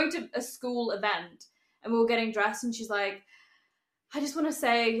 we're going to a school event, and we were getting dressed, and she's like, I just want to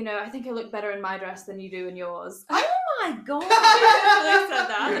say, you know, I think I look better in my dress than you do in yours. Oh my god! She said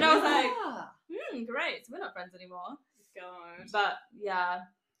that, and I was like, great, so we're not friends anymore. God. But yeah.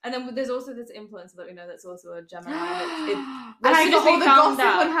 And then there's also this influencer that we know that's also a Gemini. And And as I soon got as we all the found gossip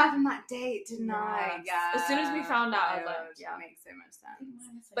out, on having that date, didn't I? Yes. Yeah. As soon as we found out, I was like, Wild. yeah. That makes so much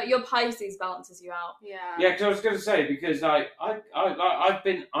sense. but your Pisces balances you out. Yeah. Yeah, because I was going to say because I've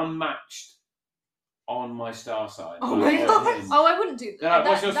been unmatched on my star sign. Oh Like, my on God. him. Oh, I wouldn't do They're that. like,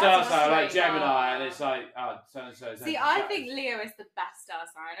 what's your star sign? Like straight Gemini, up. and it's like, so and so. See, I think Leo is the best star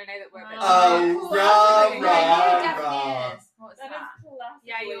sign. I know that we're a bit. Oh, Classic. rah. What's That that? is classic.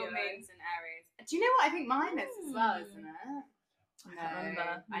 Yeah, your Leo. moon's in Aries. Do you know what I think mine is as well, isn't it? I can't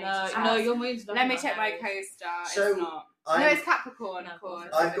remember. I need to No, check. your moon's Let me not check my Aries. co-star. So, it's not. I'm- No, it's Capricorn, No, of course.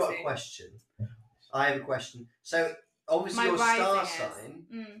 I've got a obviously. question. I have a question. So obviously My your star rising is- sign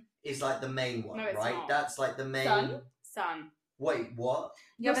Mm. is like the main one, No, it's right? not. That's like the main. Sun? Sun. Wait, what?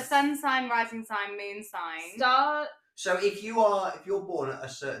 You have a sun sign, rising sign, moon sign. Star. So if you're born at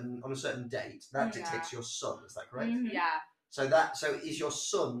on a certain date, that Yeah. dictates your sun. Is that correct? Mhm. Yeah. So is your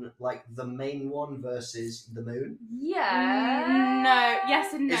sun like the main one versus the moon? Yeah. No.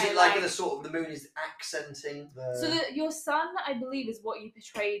 Yes and no. Is it like the sort of the moon is accenting the? So your sun, I believe, is what you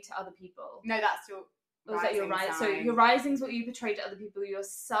portray to other people. No, that's your. Or is that your rising rise? So sign. your rising is what you portray to other people. Your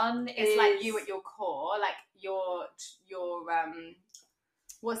sun is It's like you at your core, like your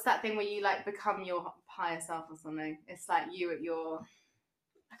what's that thing where you like become your higher self or something? It's like you at your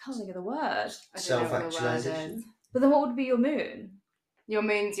I can't think of the word. I don't know what the word Self-actualization? is. But then what would be your moon? Your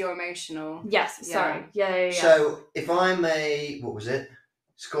moon's your emotional. Yes. Yeah. Sorry. Yeah. So if I'm a what was it?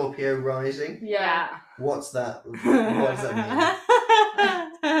 Scorpio rising. Yeah. What's that? What does that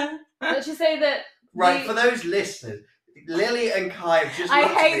mean? Let's just say that. Right, for those listeners, Lily and Kai have just I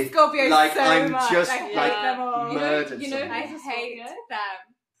looked at hate me Scorpios like so I'm much. just I hate like them all. murdered You know- someone. I Who's a hate Scorpio? them.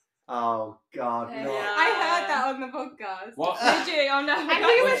 Oh God, Yeah. no. I heard that on the podcast. What? Did you? Oh no. And What he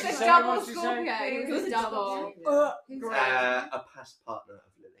did was she a say? double What did she say? Scorpio. He was a double. A past partner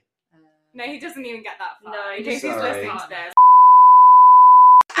of Lily. No, he doesn't even get that far. No, in case he's Sorry. listening to this.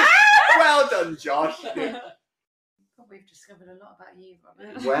 Well done, Josh. God, we've discovered a lot about you,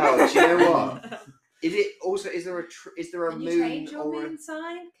 Robert. Well, do you know what? Is it also? Is there a Can you moon change your or moon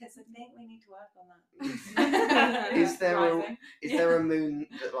sign? Because I think we need to work on that. is there a, Rising. is there a moon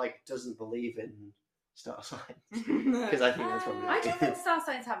that like doesn't believe in star signs? Because I think that's probably. I don't think star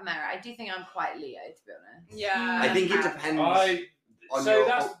signs have merit. I do think I'm quite Leo, to be honest. Yeah. I think it depends. on So your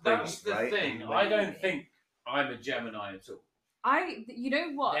that's upbringing, the right? thing. And I when- don't think I'm a Gemini at all. You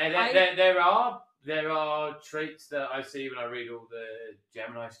know what? There are traits that I see when I read all the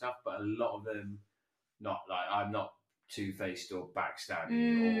Gemini stuff, but a lot of them not like I'm not two-faced or backstabbing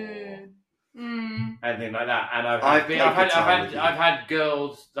or anything like that. And I've had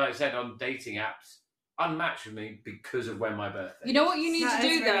girls, like I said, on dating apps. unmatched with me because of when my birthday. You know what you need That to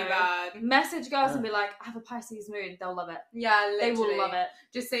is do really though? bad. Message girls and be like, I have a Pisces moon. They'll love it. Yeah, literally. They will love it.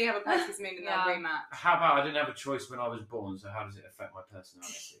 Just say you have a Pisces moon and Yeah. they'll rematch. How about I didn't have a choice when I was born, so how does it affect my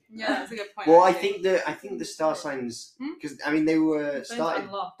personality? Yeah, that's a good point. Well, I actually. think the star signs, because I mean they were Phone's started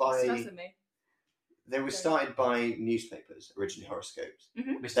unlocked. by It's stressing me. newspapers, originally horoscopes.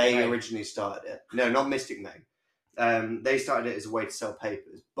 Mr. They May. originally started it. No, not Mystic Meg. They started it as a way to sell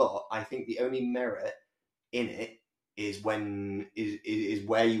papers, but I think the only merit in it is when is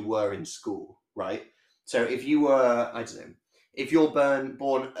where you were in school, right? So if you were, I don't know, if you're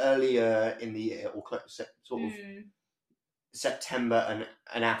born earlier in the year or sort of September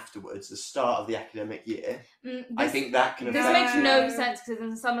and afterwards, the start of the academic year, I think that can This affect. makes no sense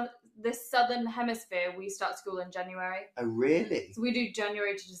because in this southern hemisphere, we start school in January. Oh, really? So we do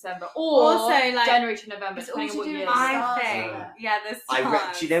January to December, or Also, like, January to November, it's all depending on to what do year. with it is. I stars, think, yeah. yeah, there's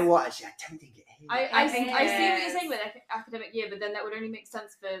stars. Do you know what? Actually, I don't think it is. I think see what it you're is. saying with academic year, but then that would only make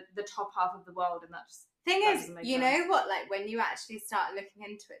sense for the top half of the world, and that just Thing that is, doesn't make you sense. know what? Like when you actually start looking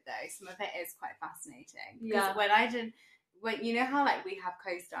into it, though, some of it is quite fascinating. Yeah. Because when you know how like we have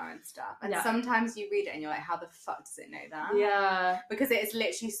CoStar and stuff, and Yeah. sometimes you read it and you're like, how the fuck does it know that? Yeah. Because it is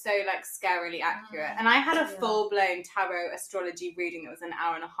literally so like scarily accurate. And I had a Yeah. full blown tarot astrology reading that was an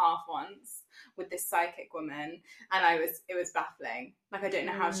hour and a half once with this psychic woman, and it was baffling. Like I don't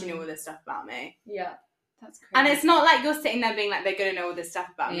know how she knew all this stuff about me. Yeah. That's crazy. And it's not like you're sitting there being like, they're gonna know all this stuff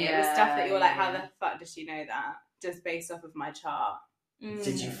about me. It was stuff that you're like, how Yeah. the fuck does she know that? Just based off of my chart.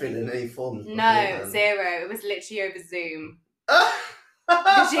 Did you fill in any forms? No, zero. It was literally over Zoom.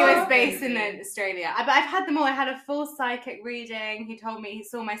 Because she was based in Australia. But I've had them all. I had a full psychic reading. He told me he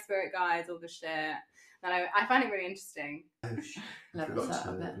saw my spirit guides, all the shit. And I find it really interesting. Levels Forgot up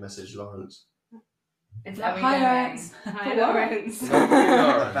a to bit. message Lawrence. Is that that what hi, you're Lawrence? Hi, Lawrence.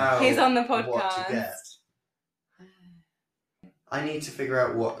 About He's on the what to podcast. get. I need to figure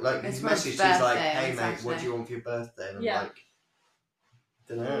out what. Like It's his for his message is like, birthday "Hey on mate, what do Saturday." you want for your birthday?" And I'm Yeah. like,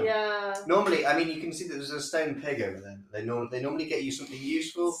 don't know. Yeah. Normally, I mean, you can see that there's a stone pig over there. They normally get you something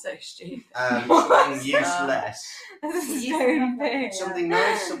useful, So stupid. something useless, This is You so can big. something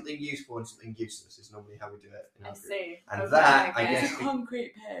nice, something useful, and something useless. Is normally how we do it. In I our group. see. And Okay. that, I It's guess, a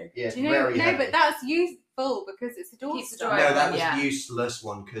concrete pig. yeah, Do you know? very No, heavy. but that's useful because it's a Keeps the doorstop. door No, that open, was yeah. useless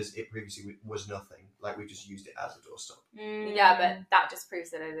one because it previously was nothing. Like we just used it as a doorstop. Yeah, but that just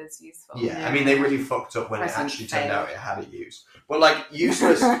proves that it is useful. Yeah, I mean they really fucked up when Present it actually turned fail. out it had a use. But like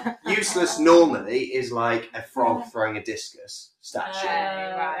useless normally is like a frog throwing a discus statue,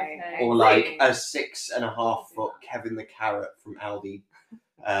 Right. okay. or like a 6.5 foot Kevin the Carrot from Aldi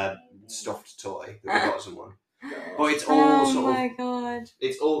stuffed toy that we got someone. But it's all Oh sort my of god.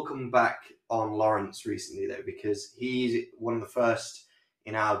 it's all come back on Lawrence recently though because he's one of the first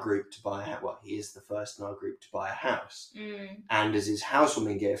in our group to buy a house. Well, he is the first in our group to buy a house. And as his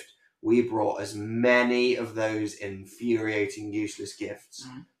housewarming gift, we brought as many of those infuriating, useless gifts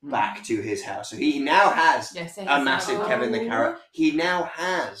back to his house. So he now has Yes, a massive Kevin the Carrot. He now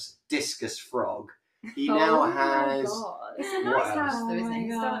has Discus Frog. He now has. It's a What nice else? house, though, isn't Oh it?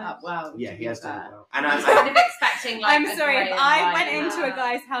 He's my done it God. up well. Yeah, to he be has done fair. it well. And I was I kind of expecting like. I'm a sorry, grey if and I white went into a house.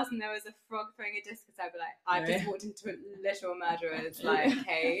 guy's house and there was a frog throwing a discus, I'd be like, I've just walked into a literal murderer's, like,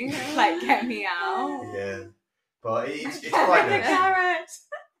 okay, like, get me out. yeah, but it's Kevin quite the good. Carrot.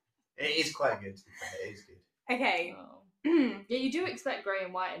 It is quite good. To be fair. It is good. Okay. Yeah, you do expect grey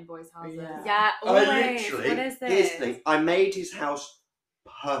and white in boys' houses. Yeah. Yeah, I always. literally. What is this? Here's the thing. I made his house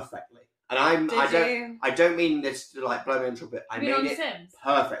perfectly, and Did I don't mean this to like blow me into a bit. I You mean on made The it Sims?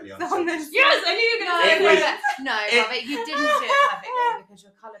 perfectly on you? On Sims. the Yes, I knew you were No, going to It say was- that. no, it- but you didn't do it perfectly because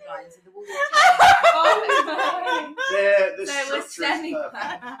you're colourblind, so the walls Oh, The So it was structure is semi-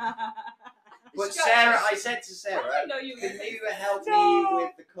 perfect. But Shut Sarah, up. I said to Sarah, I know you were can going to you help No. me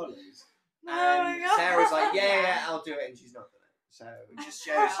with the colours? Oh my And God. Sarah's like, yeah, I'll do it, and she's not done it. So it just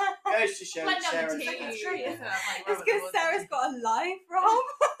goes to show Like that number Sarah's two. straight, isn't it? It's because Sarah's got a life, Rob.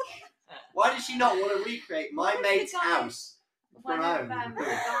 Why does she not want to recreate my Why mate's did I- house One from of home? the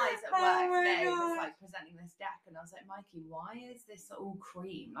guys at Oh work my today was God. like presenting this deck, and I was like, Mikey, why is this all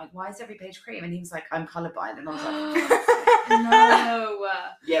cream? Like, why is every page cream? And he was like, I'm colourblind, and I was like, no.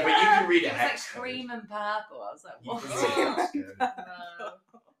 Yeah, but you can read It it. was like cream and purple. I was like, You what? can read it. Hex code. No.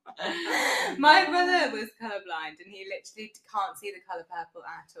 My brother was colourblind and he literally can't see the colour purple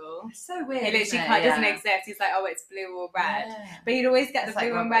at all. It's so weird. He literally can't, doesn't exist. He's like, oh, it's blue or red. Yeah. But he'd always get It's the like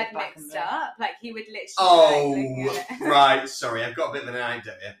blue and Robert red Black and mixed blue. up. Like he would literally like, looking Oh, at it. right. Sorry, I've got a bit of an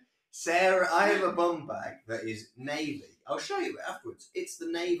anecdote here. Sarah, I have a bum bag that is navy, I'll show you it afterwards. It's the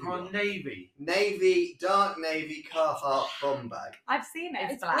navy Oh, one. navy. Dark navy Carhartt bomb bag. I've seen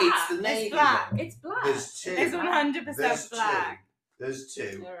it. It's black. It's the navy It's black. one. It's black. There's two. It's 100% There's black. There's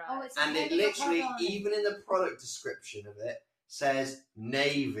two. Oh, it's And it navy, literally, hold on. even in the product description of it, says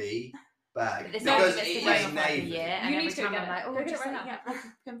navy bag. But this Because has it been going is on for like a navy. year, and You every need to time get I'm it. like, Go oh, get it just right like, now. yeah,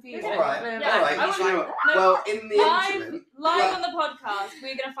 confused. Go All get right, it. all Yeah, right. I you want know to- what? no. Well, in the interim, Live on the podcast,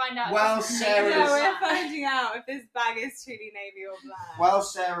 we're going to find out. Well, if it's Sarah's- navy No, or we're black. finding out if this bag is truly navy or black.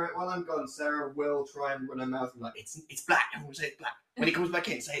 while I'm gone, Sarah will try and run her mouth and like, it's black. Everyone say it's black. When he comes back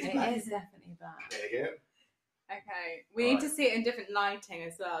in, say it's black. It is definitely black. There you go. Okay, we need to see it in different lighting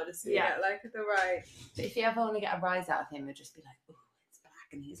as well, just so we Yeah. get like the right. But if you ever want to get a rise out of him, you'll just be like, oh, it's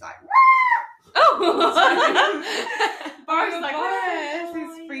black. And he's like, Oh! Boris like, Boris, "Oh,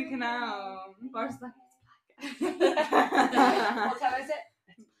 he's freaking out. Boris is like, what colour is it?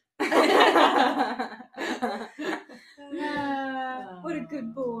 what a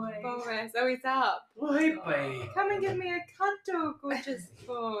good boy. Boris, oh, he's up. Hey, babe. Come and give me a cuddle, gorgeous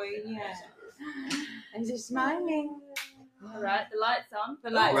boy. Yeah. And just smiling. All right, the light's on. The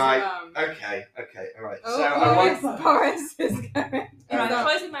lights Right. are on. Okay, all right. Oh, So I want. Boris is going. All right, So-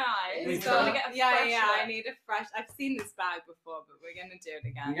 closing my eyes. He's So I'm got- going to get a yeah, fresh yeah. I look. need a fresh. I've seen this bag before, but we're gonna do it You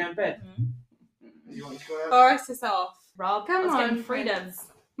again. go in bed. You want to go out? Boris is off. Rob, Come let's get on, him freedom. Prince.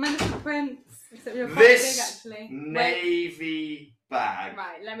 My little prince. Except you're quite This big, actually. navy bag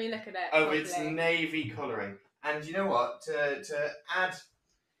Right, let me look at it. of its properly. navy colouring. And you know what? To add. To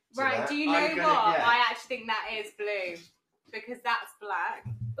Right, that, do you know I'm what? gonna get- I actually think that is blue because that's black.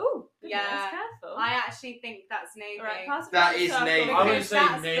 Ooh, Yeah. careful. I actually think that's navy. All right, pass it That back is circle. navy. I wouldn't Because say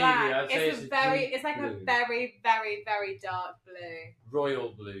that's navy, black. I'd say it's it's a a very, deep it's like a blue. very, very, very dark blue. Royal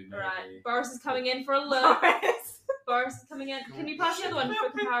blue, maybe. All right, Boris is coming in for a look. Boris. Boris is coming in. Can you pass the other one for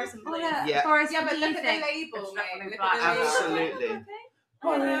comparison, please? Yeah. Boris, Yeah, what but do you look at think? the label, It's mate. definitely Look black. at the label.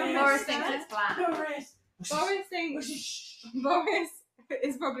 Absolutely. Boris thinks it's black. Boris thinks Boris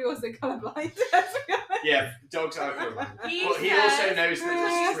is probably also colourblind. Yeah, dogs are colourblind. He But he says- also knows that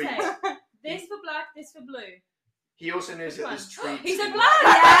there's Okay. treats. This for black, this for blue. He also knows that there's treats. He said in- black!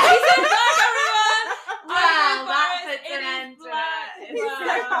 Yeah. He said black, everyone! Well, that Boris, puts it an is end to black. it. He's so Wow.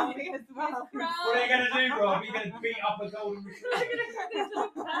 happy as well. What are you going to do, Rob? You're going to beat up a golden retriever?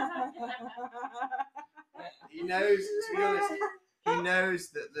 He knows, to be honest, he knows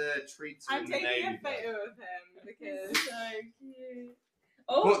that the treats are I'm in the taking navy a bag. photo of him because So cute.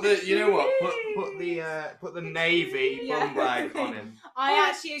 Oh, Put the, you know what? cute. Put the navy Yeah. bum bag on him. I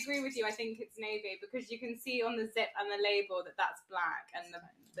actually agree with you. I think it's navy because you can see on the zip and the label that that's black and the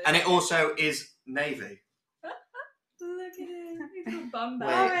And it also is navy. Look at him. He's a bum Wait.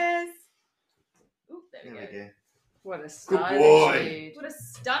 bag. Boris. Ooh, there There we we go. go. What a boy. stylish dude. What a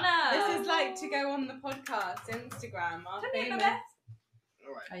stunner. This is like to go on the podcast, Instagram. Our Come here, famous. baby.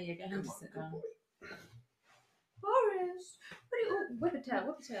 All right. Oh, you're going Come to on, sit good down. boy. Boris. What do you, oh, whip a tail,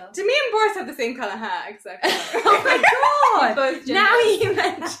 whip a tail. Do me and Boris have the same colour hair? Exactly. Oh my god! Both Now genders. you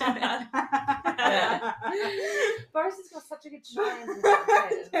mention it. Boris has got such a good shine. to his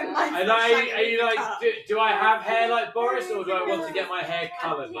head as well. Like- And are you like, do I have hair like Boris, or do I want to get my hair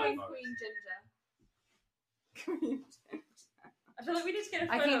coloured like King, Boris? Queen Ginger. I feel like we need to get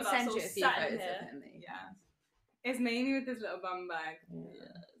a I photo can of us send all you a few sat in photos here. of him. that you Yeah. can- It's mainly with his little bum bag.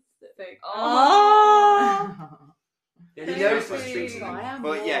 So, Oh. He Very knows the sweet. treats in I am them.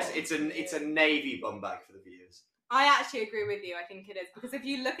 But yes, more. it's a navy bum bag for the viewers. I actually agree with you. I think it is because if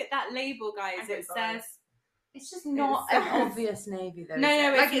you look at that label, guys, I it think says It's just not It's- an obvious navy though. No, is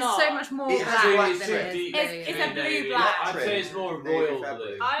no, it? it's like not. it's so much more It has black white than trim. it is. It's a navy. blue Navy. black. I'd say it's more Navy royal fabric.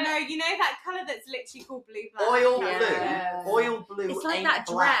 blue. no, you know that colour that's literally called blue black. Oil Yeah. blue. Oil blue. It's like ain't that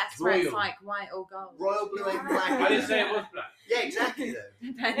black. dress where it's Royal. like white or gold. Royal blue ain't black. I didn't say it was black. Yeah, exactly though.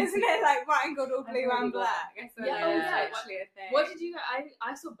 Isn't it like white and gold or blue really and black? I thought Yeah. it was Yeah. actually a thing. What did you?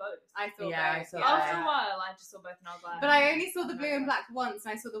 I saw both. I thought Yeah, I both, saw After both. a while, I just saw both and I was like, But I only saw the blue and black once,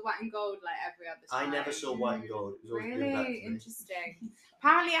 and I saw the white and gold like every other I time. never saw white and gold. It was always blue and black Really to me. interesting.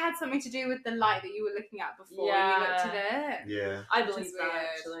 Apparently, it had something to do with the light that you were looking at before you looked at it. Yeah. I Which believe is that weird.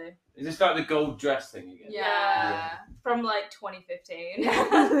 actually. Is this like the gold dress thing again? Yeah. From like 2015.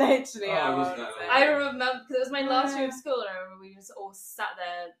 Literally. Oh, I wasn't was that saying. I remember because it was my last year of school, and I remember we just all sat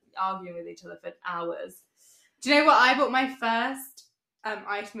there arguing with each other for hours. Do you know what? I bought my first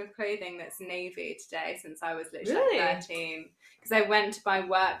item of clothing that's navy today since I was literally Really? like 13. Because I went to buy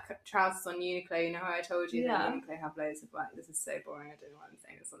work trousers on Uniqlo. You know how I told you Yeah. that Uniqlo have loads of work. This is so boring. I don't know why I'm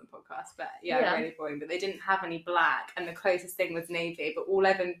saying this on the podcast. But yeah, Yeah. really boring. But they didn't have any black, and the closest thing was navy. But all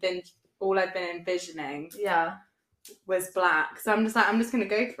I've been envisioning Yeah. was black. So I'm just going to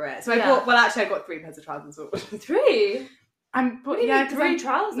go for it. So I Yeah. bought, well, actually, I got 3 pairs of trousers. 3? But You yeah, need 'cause 3 I'm-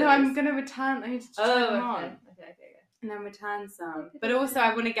 trousers? No, I'm going to return. I need to try Oh, them okay. on. Okay. And then return some. But also,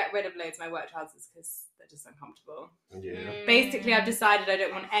 I want to get rid of loads of my work trousers because they're just uncomfortable. Yeah. Basically, I've decided I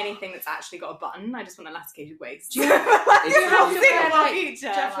don't want anything that's actually got a button. I just want elasticated waist. Do you have to wear, like, future. Do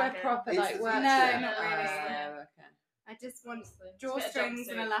you have to wear like it. proper It's- like work? No, shirts? not really. Oh, okay. I just want Just a drawstrings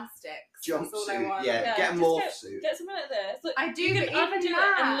and jumpsuit. elastics. That's all I Jumpsuit, want. yeah, Yeah, get a just morph get- suit. Get something like this. Look, I do, you but can even undo it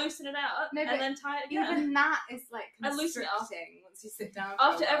that- and loosen it out, No, but and then tie it again. Even that is like I loosen it up. constricting once you sit down. for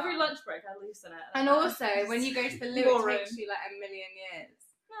After a while. every lunch break, I loosen it. And also, when you go to the loo, Your it takes room. you like a million years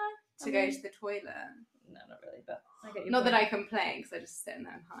No, to I go mean- to the toilet. No, not really, but I get your Not that I point. complain because I just sit in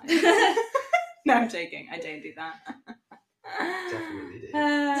there and hide. No, I'm joking. I don't do that. Definitely did.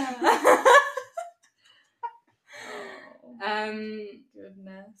 Oh,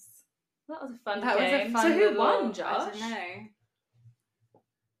 goodness. That was a fun that was game. a fun. So who little- won, Josh? I don't know.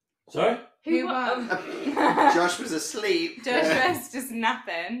 Sorry? Who won? won? Josh was asleep. Josh was just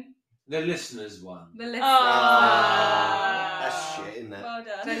napping. The listeners won. The listeners. That's shit, isn't it? Well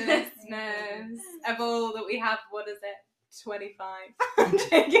done. The listeners of all that we have. What is it? 25. I'm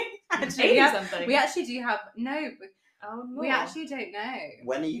joking. Actually, 80 yeah, something. we actually do have no. Oh, We more. actually don't know.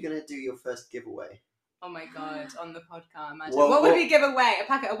 When are you going to do your first giveaway? Oh my god, on the podcast, imagine. What- what would what- we give away? A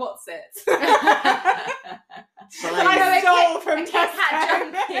packet of Watsits. Signed. I stole from a Kit Kat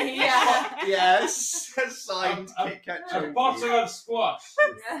Tesco. Junkie. Yeah. Yes, signed Kit Kat A Junkie. bottle of squash.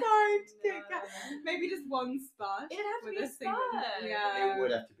 Signed Kit No. Kat. Maybe just one splash. It'd have to with be a single- spud. Yeah. It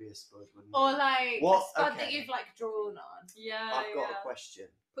would have to be a spud, wouldn't it? Or like. What? Spud Okay. that you've like drawn on. Yeah, I've got yeah. a question.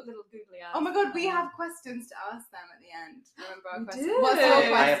 Put little googly eyes. Oh my god, we have questions to ask them at the end. Remember our We questions? do. What's your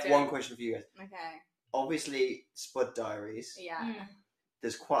question? I have one question for you guys. Okay. Obviously, Spud Diaries. Yeah. Mm.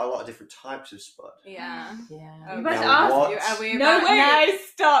 There's quite a lot of different types of Spud. Yeah. Yeah. Oh, You better Now, ask. what- Are we No, about- wait. No,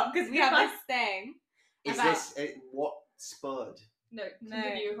 stop, because we You have must- this thing. Is About- this what Spud? No, No.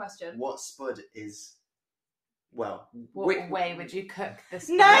 continue your question. What Spud is? Well, What which- way would you cook this?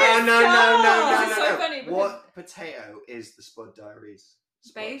 No, This is so no. funny because- What potato is the Spud Diaries?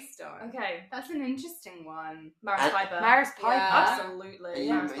 Spud? Based on. Okay, That's an interesting one. Maris And- Piper. Maris Piper. Yeah. Absolutely. Are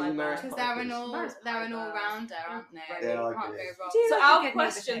you- Maris are you Piper. Maris Because Piper? they're an Maris Piper. all-rounder, aren't they? They are Can't good. go wrong. Do So like a our good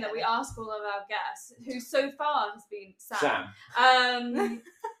question potato. that we ask all of our guests, who so far has been Sam, Sam.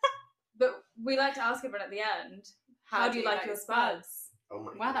 but we like to ask everyone at the end, how do you like your spuds? Oh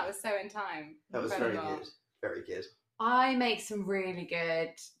my Wow, God. that was so in time. That was very Incredible. good. Very good. I make some really good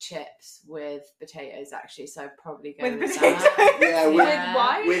chips with potatoes, actually, so I'd probably go With with potatoes? that. Yeah, With Yeah.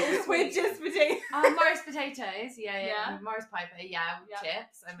 why? With- With just potatoes. Morris potatoes, yeah. Yeah. Morris Piper, yeah, Yeah.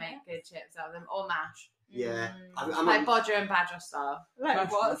 chips. I make good chips out of them, or mash. Yeah. Mm. I'm Like Bodger and Badger style.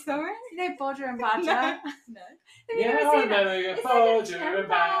 Like what, sorry? You know Bodger and Badger? No. No. Have you Yeah, never I seen that? know you. It's like a Bodger German and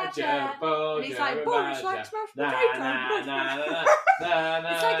Badger, Badger. Bodger And he's like, and Bodger's like Badger. smashed Na, potato. na, na, na,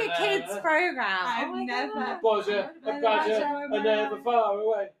 na, It's like a na, kids na. program. I've Oh my never- God. Bodger and Badger are never far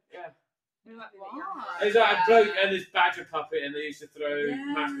away. Yeah. We might be a bit Wow. young. There's like a bloke and this badger puppet, and they used to throw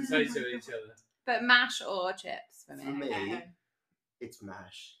mashed Yeah. potato at each other. But mash or chips for me. For me, Okay. it's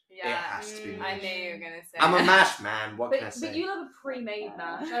mash. Yeah. It has to be I mash. knew you were going to say I'm a mash man. What can I But say? you love a pre-made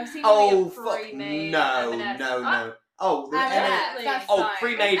mash. I've seen Oh you make a fuck! pre-made No, M&S. no, Ah, no. Oh, the M&S, M&S. that's oh, fine.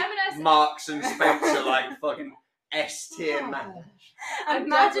 pre-made M&S. Marks and Spencer, like fucking S tier Oh. mash. I've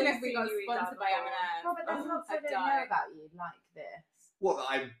Imagine definitely if we seen got you eat that sponsored by before. M&S. Robert, there's lots I I'd don't know die. about you like this. What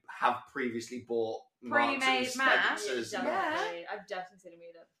I have previously bought Marks and Pre-made mash? Spencers. Yeah, and- definitely. I've definitely seen him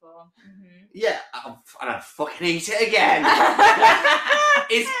eat it before. Mm-hmm. Yeah, and I'd fucking eat it again.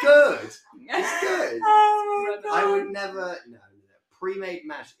 It's good. It's good. Oh my I god. would never. No. Pre-made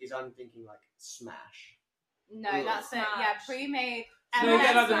mash is I'm thinking like smash. No, Ugh. that's it. Yeah, pre-made. No, you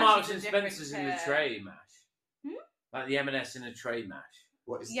get like the M&S Marks mash and is a different Spencers in the tier. tray mash. Hmm? Like the M&S in a tray mash.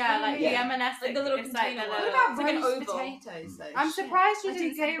 What is? Yeah, like Yeah. the M&S, Like the little it's like container the one. little. What about It's like an roast oval. potatoes though? I'm Shit. surprised you I didn't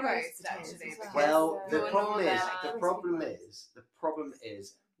did say some roast potatoes actually. as well. because Well, the you're problem northern. is like- the problem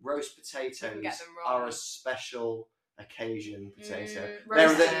is roast You can potatoes get them wrong. are a special occasion potato. Mm, They're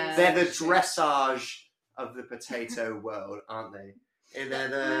roast the potatoes. they're the dressage of the potato world, aren't they? They're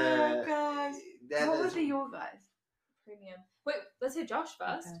the gosh. they're What the- would be your guys? Premium. Wait, let's hear Josh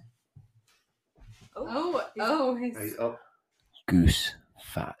first. Okay. His... Oh, Goose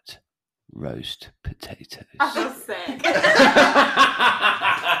fat roast potatoes. I feel sick.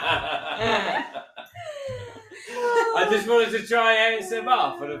 I just wanted to try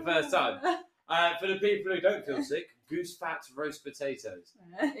ASMR for the first time. For the people who don't feel sick, goose fat roast potatoes.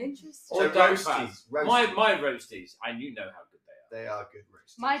 Interesting. So Or duck roasties, fat. roasties. My roasties, and you know how good they are. They are good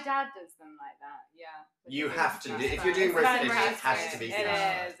roasters. My dad does them like that. Yeah. You have to do. If It's you're doing fun. roasted It's fish, fun it has to be roasted.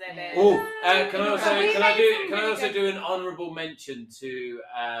 fish. It is. Oh, can But we I made some really good- also do an honourable mention to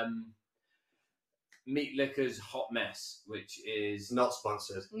Meat Liquor's Hot Mess, which is Not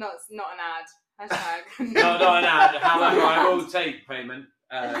sponsored. Not an ad. Hashtag. not an ad. However, I will take payment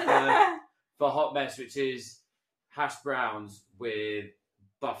for Hot Mess, which is hash browns with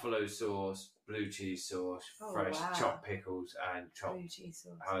buffalo sauce, blue cheese sauce, Oh, fresh wow. chopped pickles, and chopped Blue cheese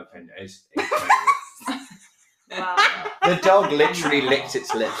sauce. jalapeno. It's Wow. The dog literally licked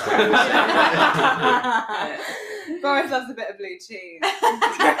its lips. Boris loves a bit of blue cheese.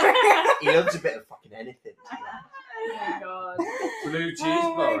 He loves a bit of fucking anything. Oh my god. blue cheese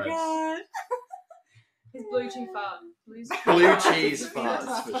Oh my Boris. god. His blue cheese fart. Blue cheese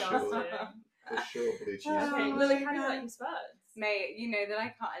farts for sure. For sure, blue cheese. Okay, Oh Lily, my how do you God. like your spurs? Mate, you know that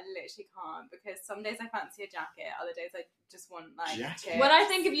I literally can't, because some days I fancy a jacket, other days I just want like Jacket? chips. When I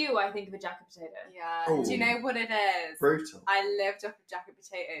think of you, I think of a jacket potato. Yeah. Oh. Do you know what it is? Brutal. I lived off of jacket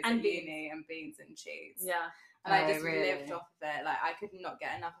potatoes And at beans. uni and beans and cheese. Yeah. And I Oh, just really? lived off of it. Like I could not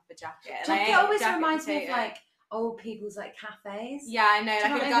get enough of a jacket. And I Jacket ate always jacket reminds me of potato. like old people's like cafes. Yeah, I know, Do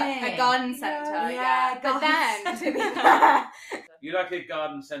you like know a, what I mean? a garden centre. Yeah, Yeah, but garden then to be centre. fair, You like a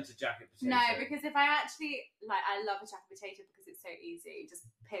garden centre jacket potato? no, because if I actually like, I love a jacket potato because it's so easy. Just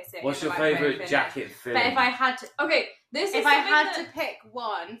pierce it. What's in your the microwave favourite and jacket filling? But if I had to, Okay, this is if I something had that- to pick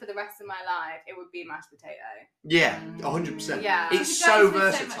one for the rest of my life, it would be mashed potato. Yeah, 100%. Yeah. It's It so goes with so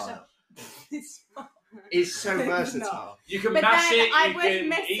much versatile. stuff. It's so It's versatile. You can But mash then it, I you would can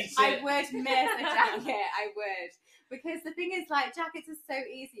miss. eat I it. would miss a jacket. I would, because the thing is, like, jackets are so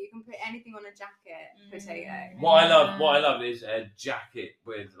easy. You can put anything on a jacket potato. What I love is a jacket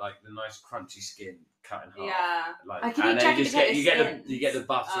with like the nice crunchy skin cut in half. Yeah. Like, I can and eat then jacket you get potato you get the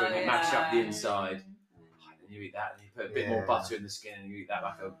butter Oh, and you mash up the yeah. inside. And you eat that, and you put a bit more Yeah. butter in the skin, and you eat that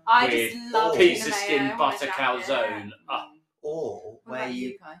like a I weird just love piece eating of mayo skin on a butter jacket. calzone. Ah. Or What where about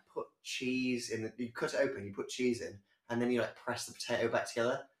you Kai? put cheese in, you cut it open, you put cheese in, and then you like press the potato back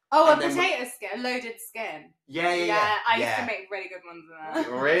together. Oh, a And then- potato skin, a loaded skin. Yeah. I used to make really good ones of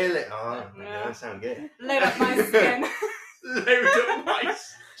that. Really? Oh, Yeah. that sounds good. Load up my skin. Load up my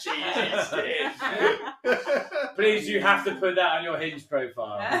cheesy skin. Please, you have to put that on your Hinge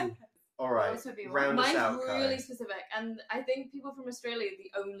profile. All right, This would be round us Mine's out, really Kai. specific, and I think people from Australia are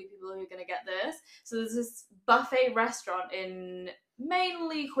the only people who are going to get this. So there's this buffet restaurant in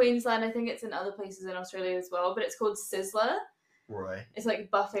mainly Queensland. I think it's in other places in Australia as well, but it's called Sizzler. Right. It's like a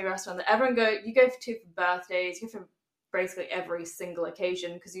buffet restaurant that everyone you go to for birthdays, you go for basically every single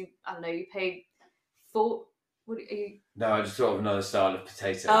occasion, because you pay what are you? No, I just thought of another style of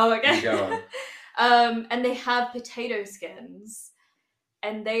potato. Oh, okay. You go on. And they have potato skins,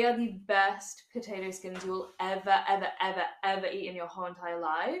 and they are the best potato skins you will ever eat in your whole entire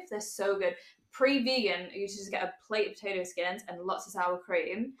life. They're so good. Pre-vegan, you just get a plate of potato skins and lots of sour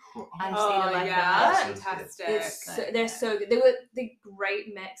cream, and just eat it like that. That's fantastic. It's they're so good. They were the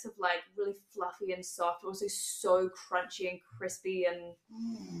great mix of like really fluffy and soft, but also so crunchy and crispy.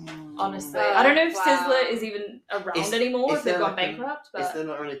 And honestly, I don't know if wow. Sizzler is even around Is- anymore. is If they've there gone like a- bankrupt, Is but there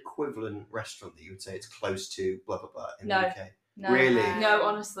not an equivalent restaurant that you would say it's close to blah blah blah in No. the UK? no, Really? no,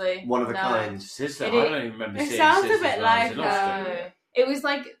 honestly, One of a no. kind. Sizzler, It I is- don't even remember it seeing sounds a Sizzlers bit when I was like, in Australia. No, it was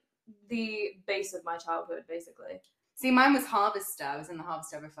like the base of my childhood, basically. See, mine was Harvester. I was in the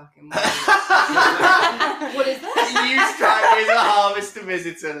Harvester of a fucking What is that? You strike me as a harvester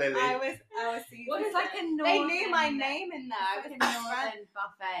visitor, Lily. I was season. What is like a northern? They knew my name in there. I Like was a best friend. northern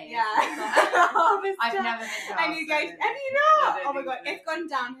buffet. Yeah. I've Harvester. never been to And you go, Harvester. and you know, I don't oh my think god, so. it's gone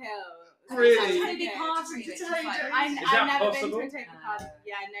downhill. Really? It's Toby okay. Carvery, which is like- I've that never possible? been to a Toby No. Carvery.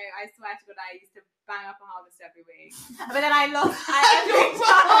 Yeah, no, I swear to God, I used to bang up a Harvester every week. But then I lost. Every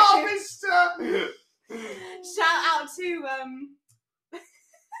time. harvester. Shout out to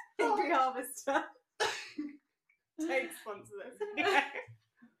Angry Harvester. Don't sponsor this.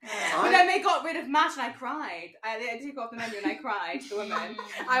 But then they got rid of mash and I cried. They took off the menu and I cried, the woman.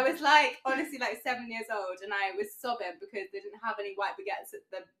 I was like, honestly, like 7 years old and I was sobbing because they didn't have any white baguettes at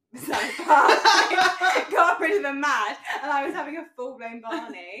the got rid of the mash and I was having a full-blown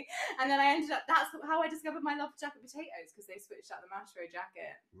Barney. And then I ended up, that's how I discovered my love for jacket potatoes, because they switched out the mash for a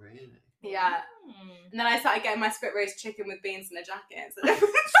jacket. Really? Yeah. And then I started getting my split roast chicken with beans in a jacket. So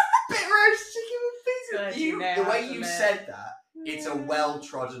Bit roast chicken with Good, beans. you know The how way to you live. said that, it's a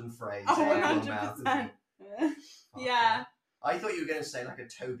well-trodden phrase. Oh, in your mouth, isn't 100%. it? Yeah. I thought you were going to say like a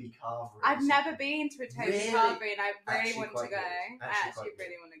Toby Carvery. I've never been to a Toby Really? Carvery and I really Actually want to quite go. good. I Actually actually quite good.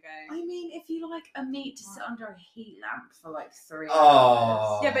 really want to go. I mean, if you like a meat to sit under a heat lamp for like 3 Oh.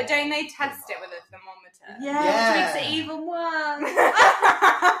 hours. Yeah, but don't they test it with a thermometer? Yeah, Yeah. which makes it even worse.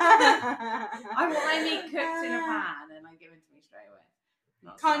 I want my meat cooked in a pan and like given to me straight away.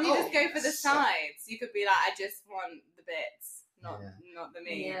 Not Can't you so- just go for the so- sides? You could be like, I just want the bits, not the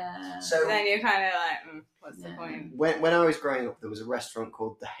meat. Yeah. So But then you're kind of like, what's the Yeah. point? when I was growing up, there was a restaurant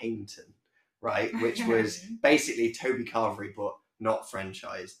called the Hainton, right, which was basically Toby Carvery but not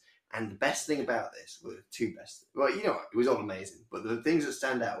franchised. And the best thing about this were the two best. Well, you know what? It was all amazing, but the things that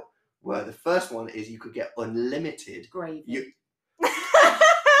stand out were the first one is you could get unlimited. Gravy.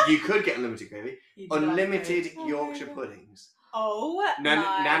 You could get unlimited gravy, You do like unlimited gravy. Yorkshire puddings. Oh, No,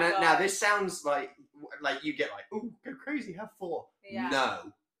 my now God. this sounds like you get like, ooh, go crazy, have 4. Yeah.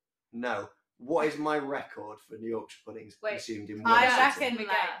 No. What is my record for Yorkshire puddings Wait, consumed in one I sitting? reckon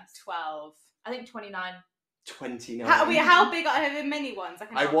like 12. I think 29. 29. How big are the mini ones? Like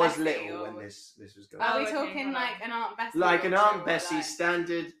an I Aunt was Bessie little or- when this was going. Are Oh, we okay, talking hold like on. an Aunt Bessie? Like an Yorkshire Aunt or Bessie like-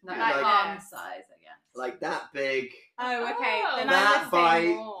 standard, Like like, palm size, I guess. like that big, Oh, okay. Oh. Then I that would by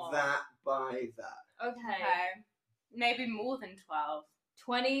say more. that by that. Okay. Okay. Maybe more than 12.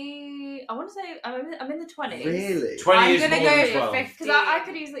 20. I want to say I'm in the 20s. Really? 20 I'm is gonna more go than for 12. 50. Because I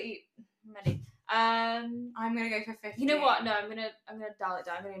could easily eat many. I'm gonna go for 50. You know what? No, I'm gonna dial it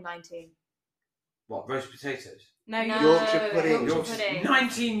down. I'm gonna do 19. What, roast potatoes? No, No. Yorkshire pudding. Yorkshire pudding.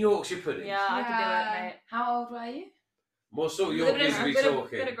 19 Yorkshire puddings. Yeah, I could do it, mate. How old were you? What sort of Bit Yorkies are we of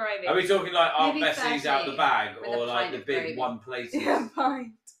talking? gravy. Are we talking like Aunt Maybe Bessie's out the 30 bag with or a like pint the of big gravy. one places? Yeah,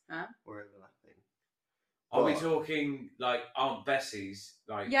 fine. We're overlapping. Are we What? talking like Aunt Bessie's,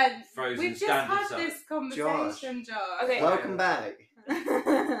 like Yeah, frozen we've just standard had stuff? this conversation, Josh. Okay. Welcome back.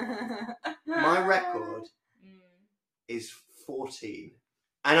 My record is 14.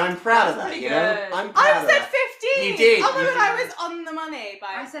 And I'm proud of That's that, pretty you know? good. I'm proud I of said that. 15. You did, Oh my you god, I did. was on the money. By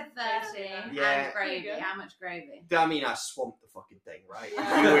I said 30 Yeah. and gravy. Pretty good. How much gravy? I mean, I swamped the fucking thing, right?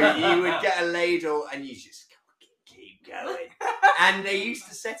 Yeah. You would get a ladle and you just keep going. And they used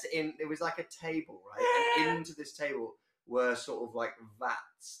to set it in, it was like a table, right? And into this table were sort of like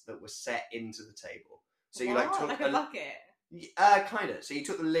vats that were set into the table. So you like What? took like a bucket. kind of. So you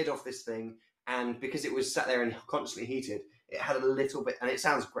took the lid off this thing, and because it was sat there and constantly heated, it had a little bit, and it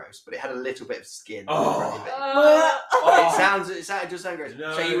sounds gross, but it had a little bit of skin. Oh. around it. Oh. It does sound gross.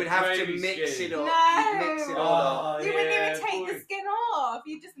 No, so you would have to gravy mix skin. it up. No. You'd mix it all up. Oh, You wouldn't yeah, even take boy. the skin off.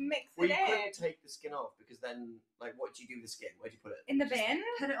 You just mix Well, it you in. couldn't take the skin off because then, like, what do you do with the skin? Where do you put it? In the bin?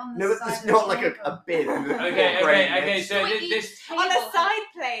 Put it on the No, side it's of not the like table. a bin. Okay, so Wait, this each On a table side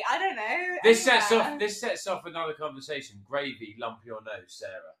plate. I don't know. this sets anywhere. off this sets off another conversation. Gravy, lumpy or no,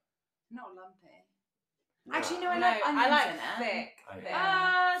 Sarah? Not lumpy. Actually, no, I No, like onions I like in it. thick.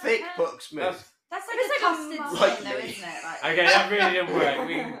 Okay. Thick but smooth. That's- That's like It's a like a custard mush. thing, though, Like me. isn't it? Like, Okay, that really didn't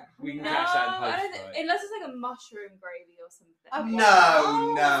work. We can No, catch that in I post, don't think, right? unless it's like a mushroom gravy or something. Oh, No,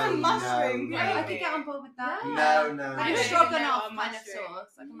 Oh, no, it's a mushroom no, yeah, I no. could get on board with that. No, no, Like no. a stroganoff No, kind of mushroom.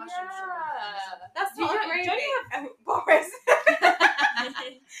 sauce, like a mushroom stroganoff. That's You not a don't- gravy. don't you Boris.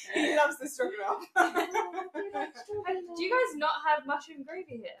 He loves the stroganoff. Do you guys not have mushroom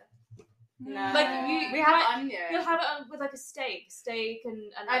gravy here? No. Like, we have right, onion. You'll have it with like a steak and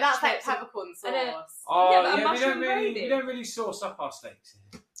Oh, that's like chips and- peppercorn I don't- sauce. Oh, Yeah, but a we mushroom don't gravy. really sauce up our steaks.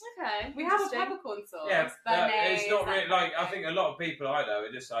 Okay. We have a interesting. peppercorn sauce. Yeah, but it's not mayonnaise, really like I think a lot of people I know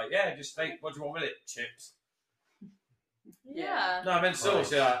are just like, yeah, just steak. What do you want with it? Chips. Yeah. No, I meant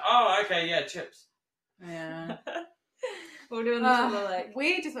sauce. Yeah. Oh, okay, yeah, chips. Yeah. We're doing this all like.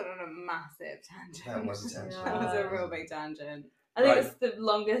 We just went on a massive tangent. That was a tangent. That was a real big tangent. I think Right. it's the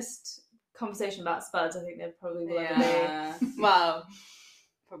longest conversation about Spuds I think there probably will ever Yeah. Well,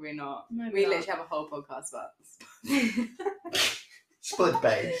 probably not. Maybe we not. literally have a whole podcast about Spud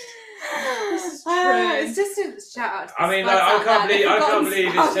based. It's just a shout out to I mean, Spuds like, I out can't there. believe I They've can't gotten believe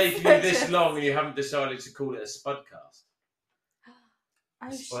it's Spuds taken you this purchased. long and you haven't decided to call it a Spudcast. Oh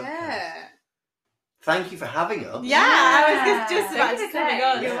Spud shit! Thank you for having us. Yeah, I was just Thank about you to for coming say.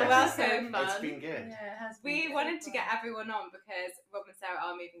 on. You're Yeah. welcome. It's been good. Yeah, it has We been wanted so to get fun. everyone on because Rob and Sarah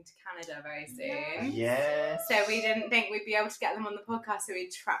are moving to Canada very soon. Yeah. So we didn't think we'd be able to get them on the podcast, so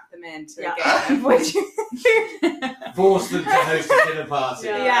we trapped them into Yeah. a game. Which Force them to host a dinner party.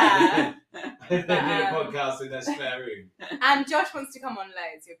 Yeah. They do a podcast in their spare room. and Josh wants to come on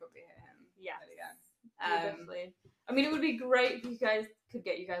loads. You'll probably hear him. Yeah. There we go. Definitely. I mean, it would be great if you guys could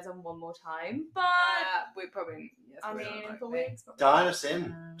get you guys on one more time, but We probably. Yes, I we mean, are, in 4 likely. weeks. Probably. Dial us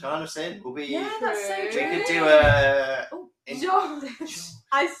in. Dial us in. We'll be. Yeah, that's so We We true. could do a. in- Josh,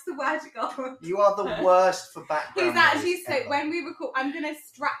 I swear to God. You are the worst for background. He's actually noise so. ever. When we record, I'm gonna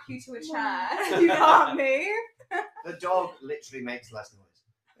strap you to a chair. You can't move. The dog literally makes less noise.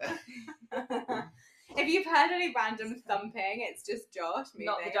 If you've heard any random thumping, it's just Josh moving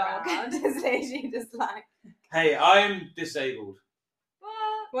Not the dog. around. It's literally just like, Hey, I'm disabled.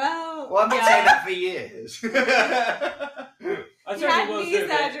 well, Well, I've been saying that for years. I He had was knee doing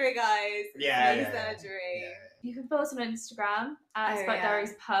it. surgery, guys. Yeah, Knee yeah, surgery. You can follow us on Instagram at Oh, Spud yeah.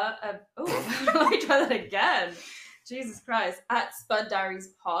 Diaries let me try that again. Jesus Christ. At Spud Diaries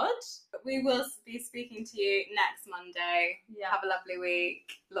Pod. We will be speaking to you next Monday. Yeah. Have a lovely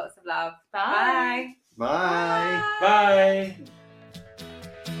week. Lots of love. Bye. Bye. Bye. Bye.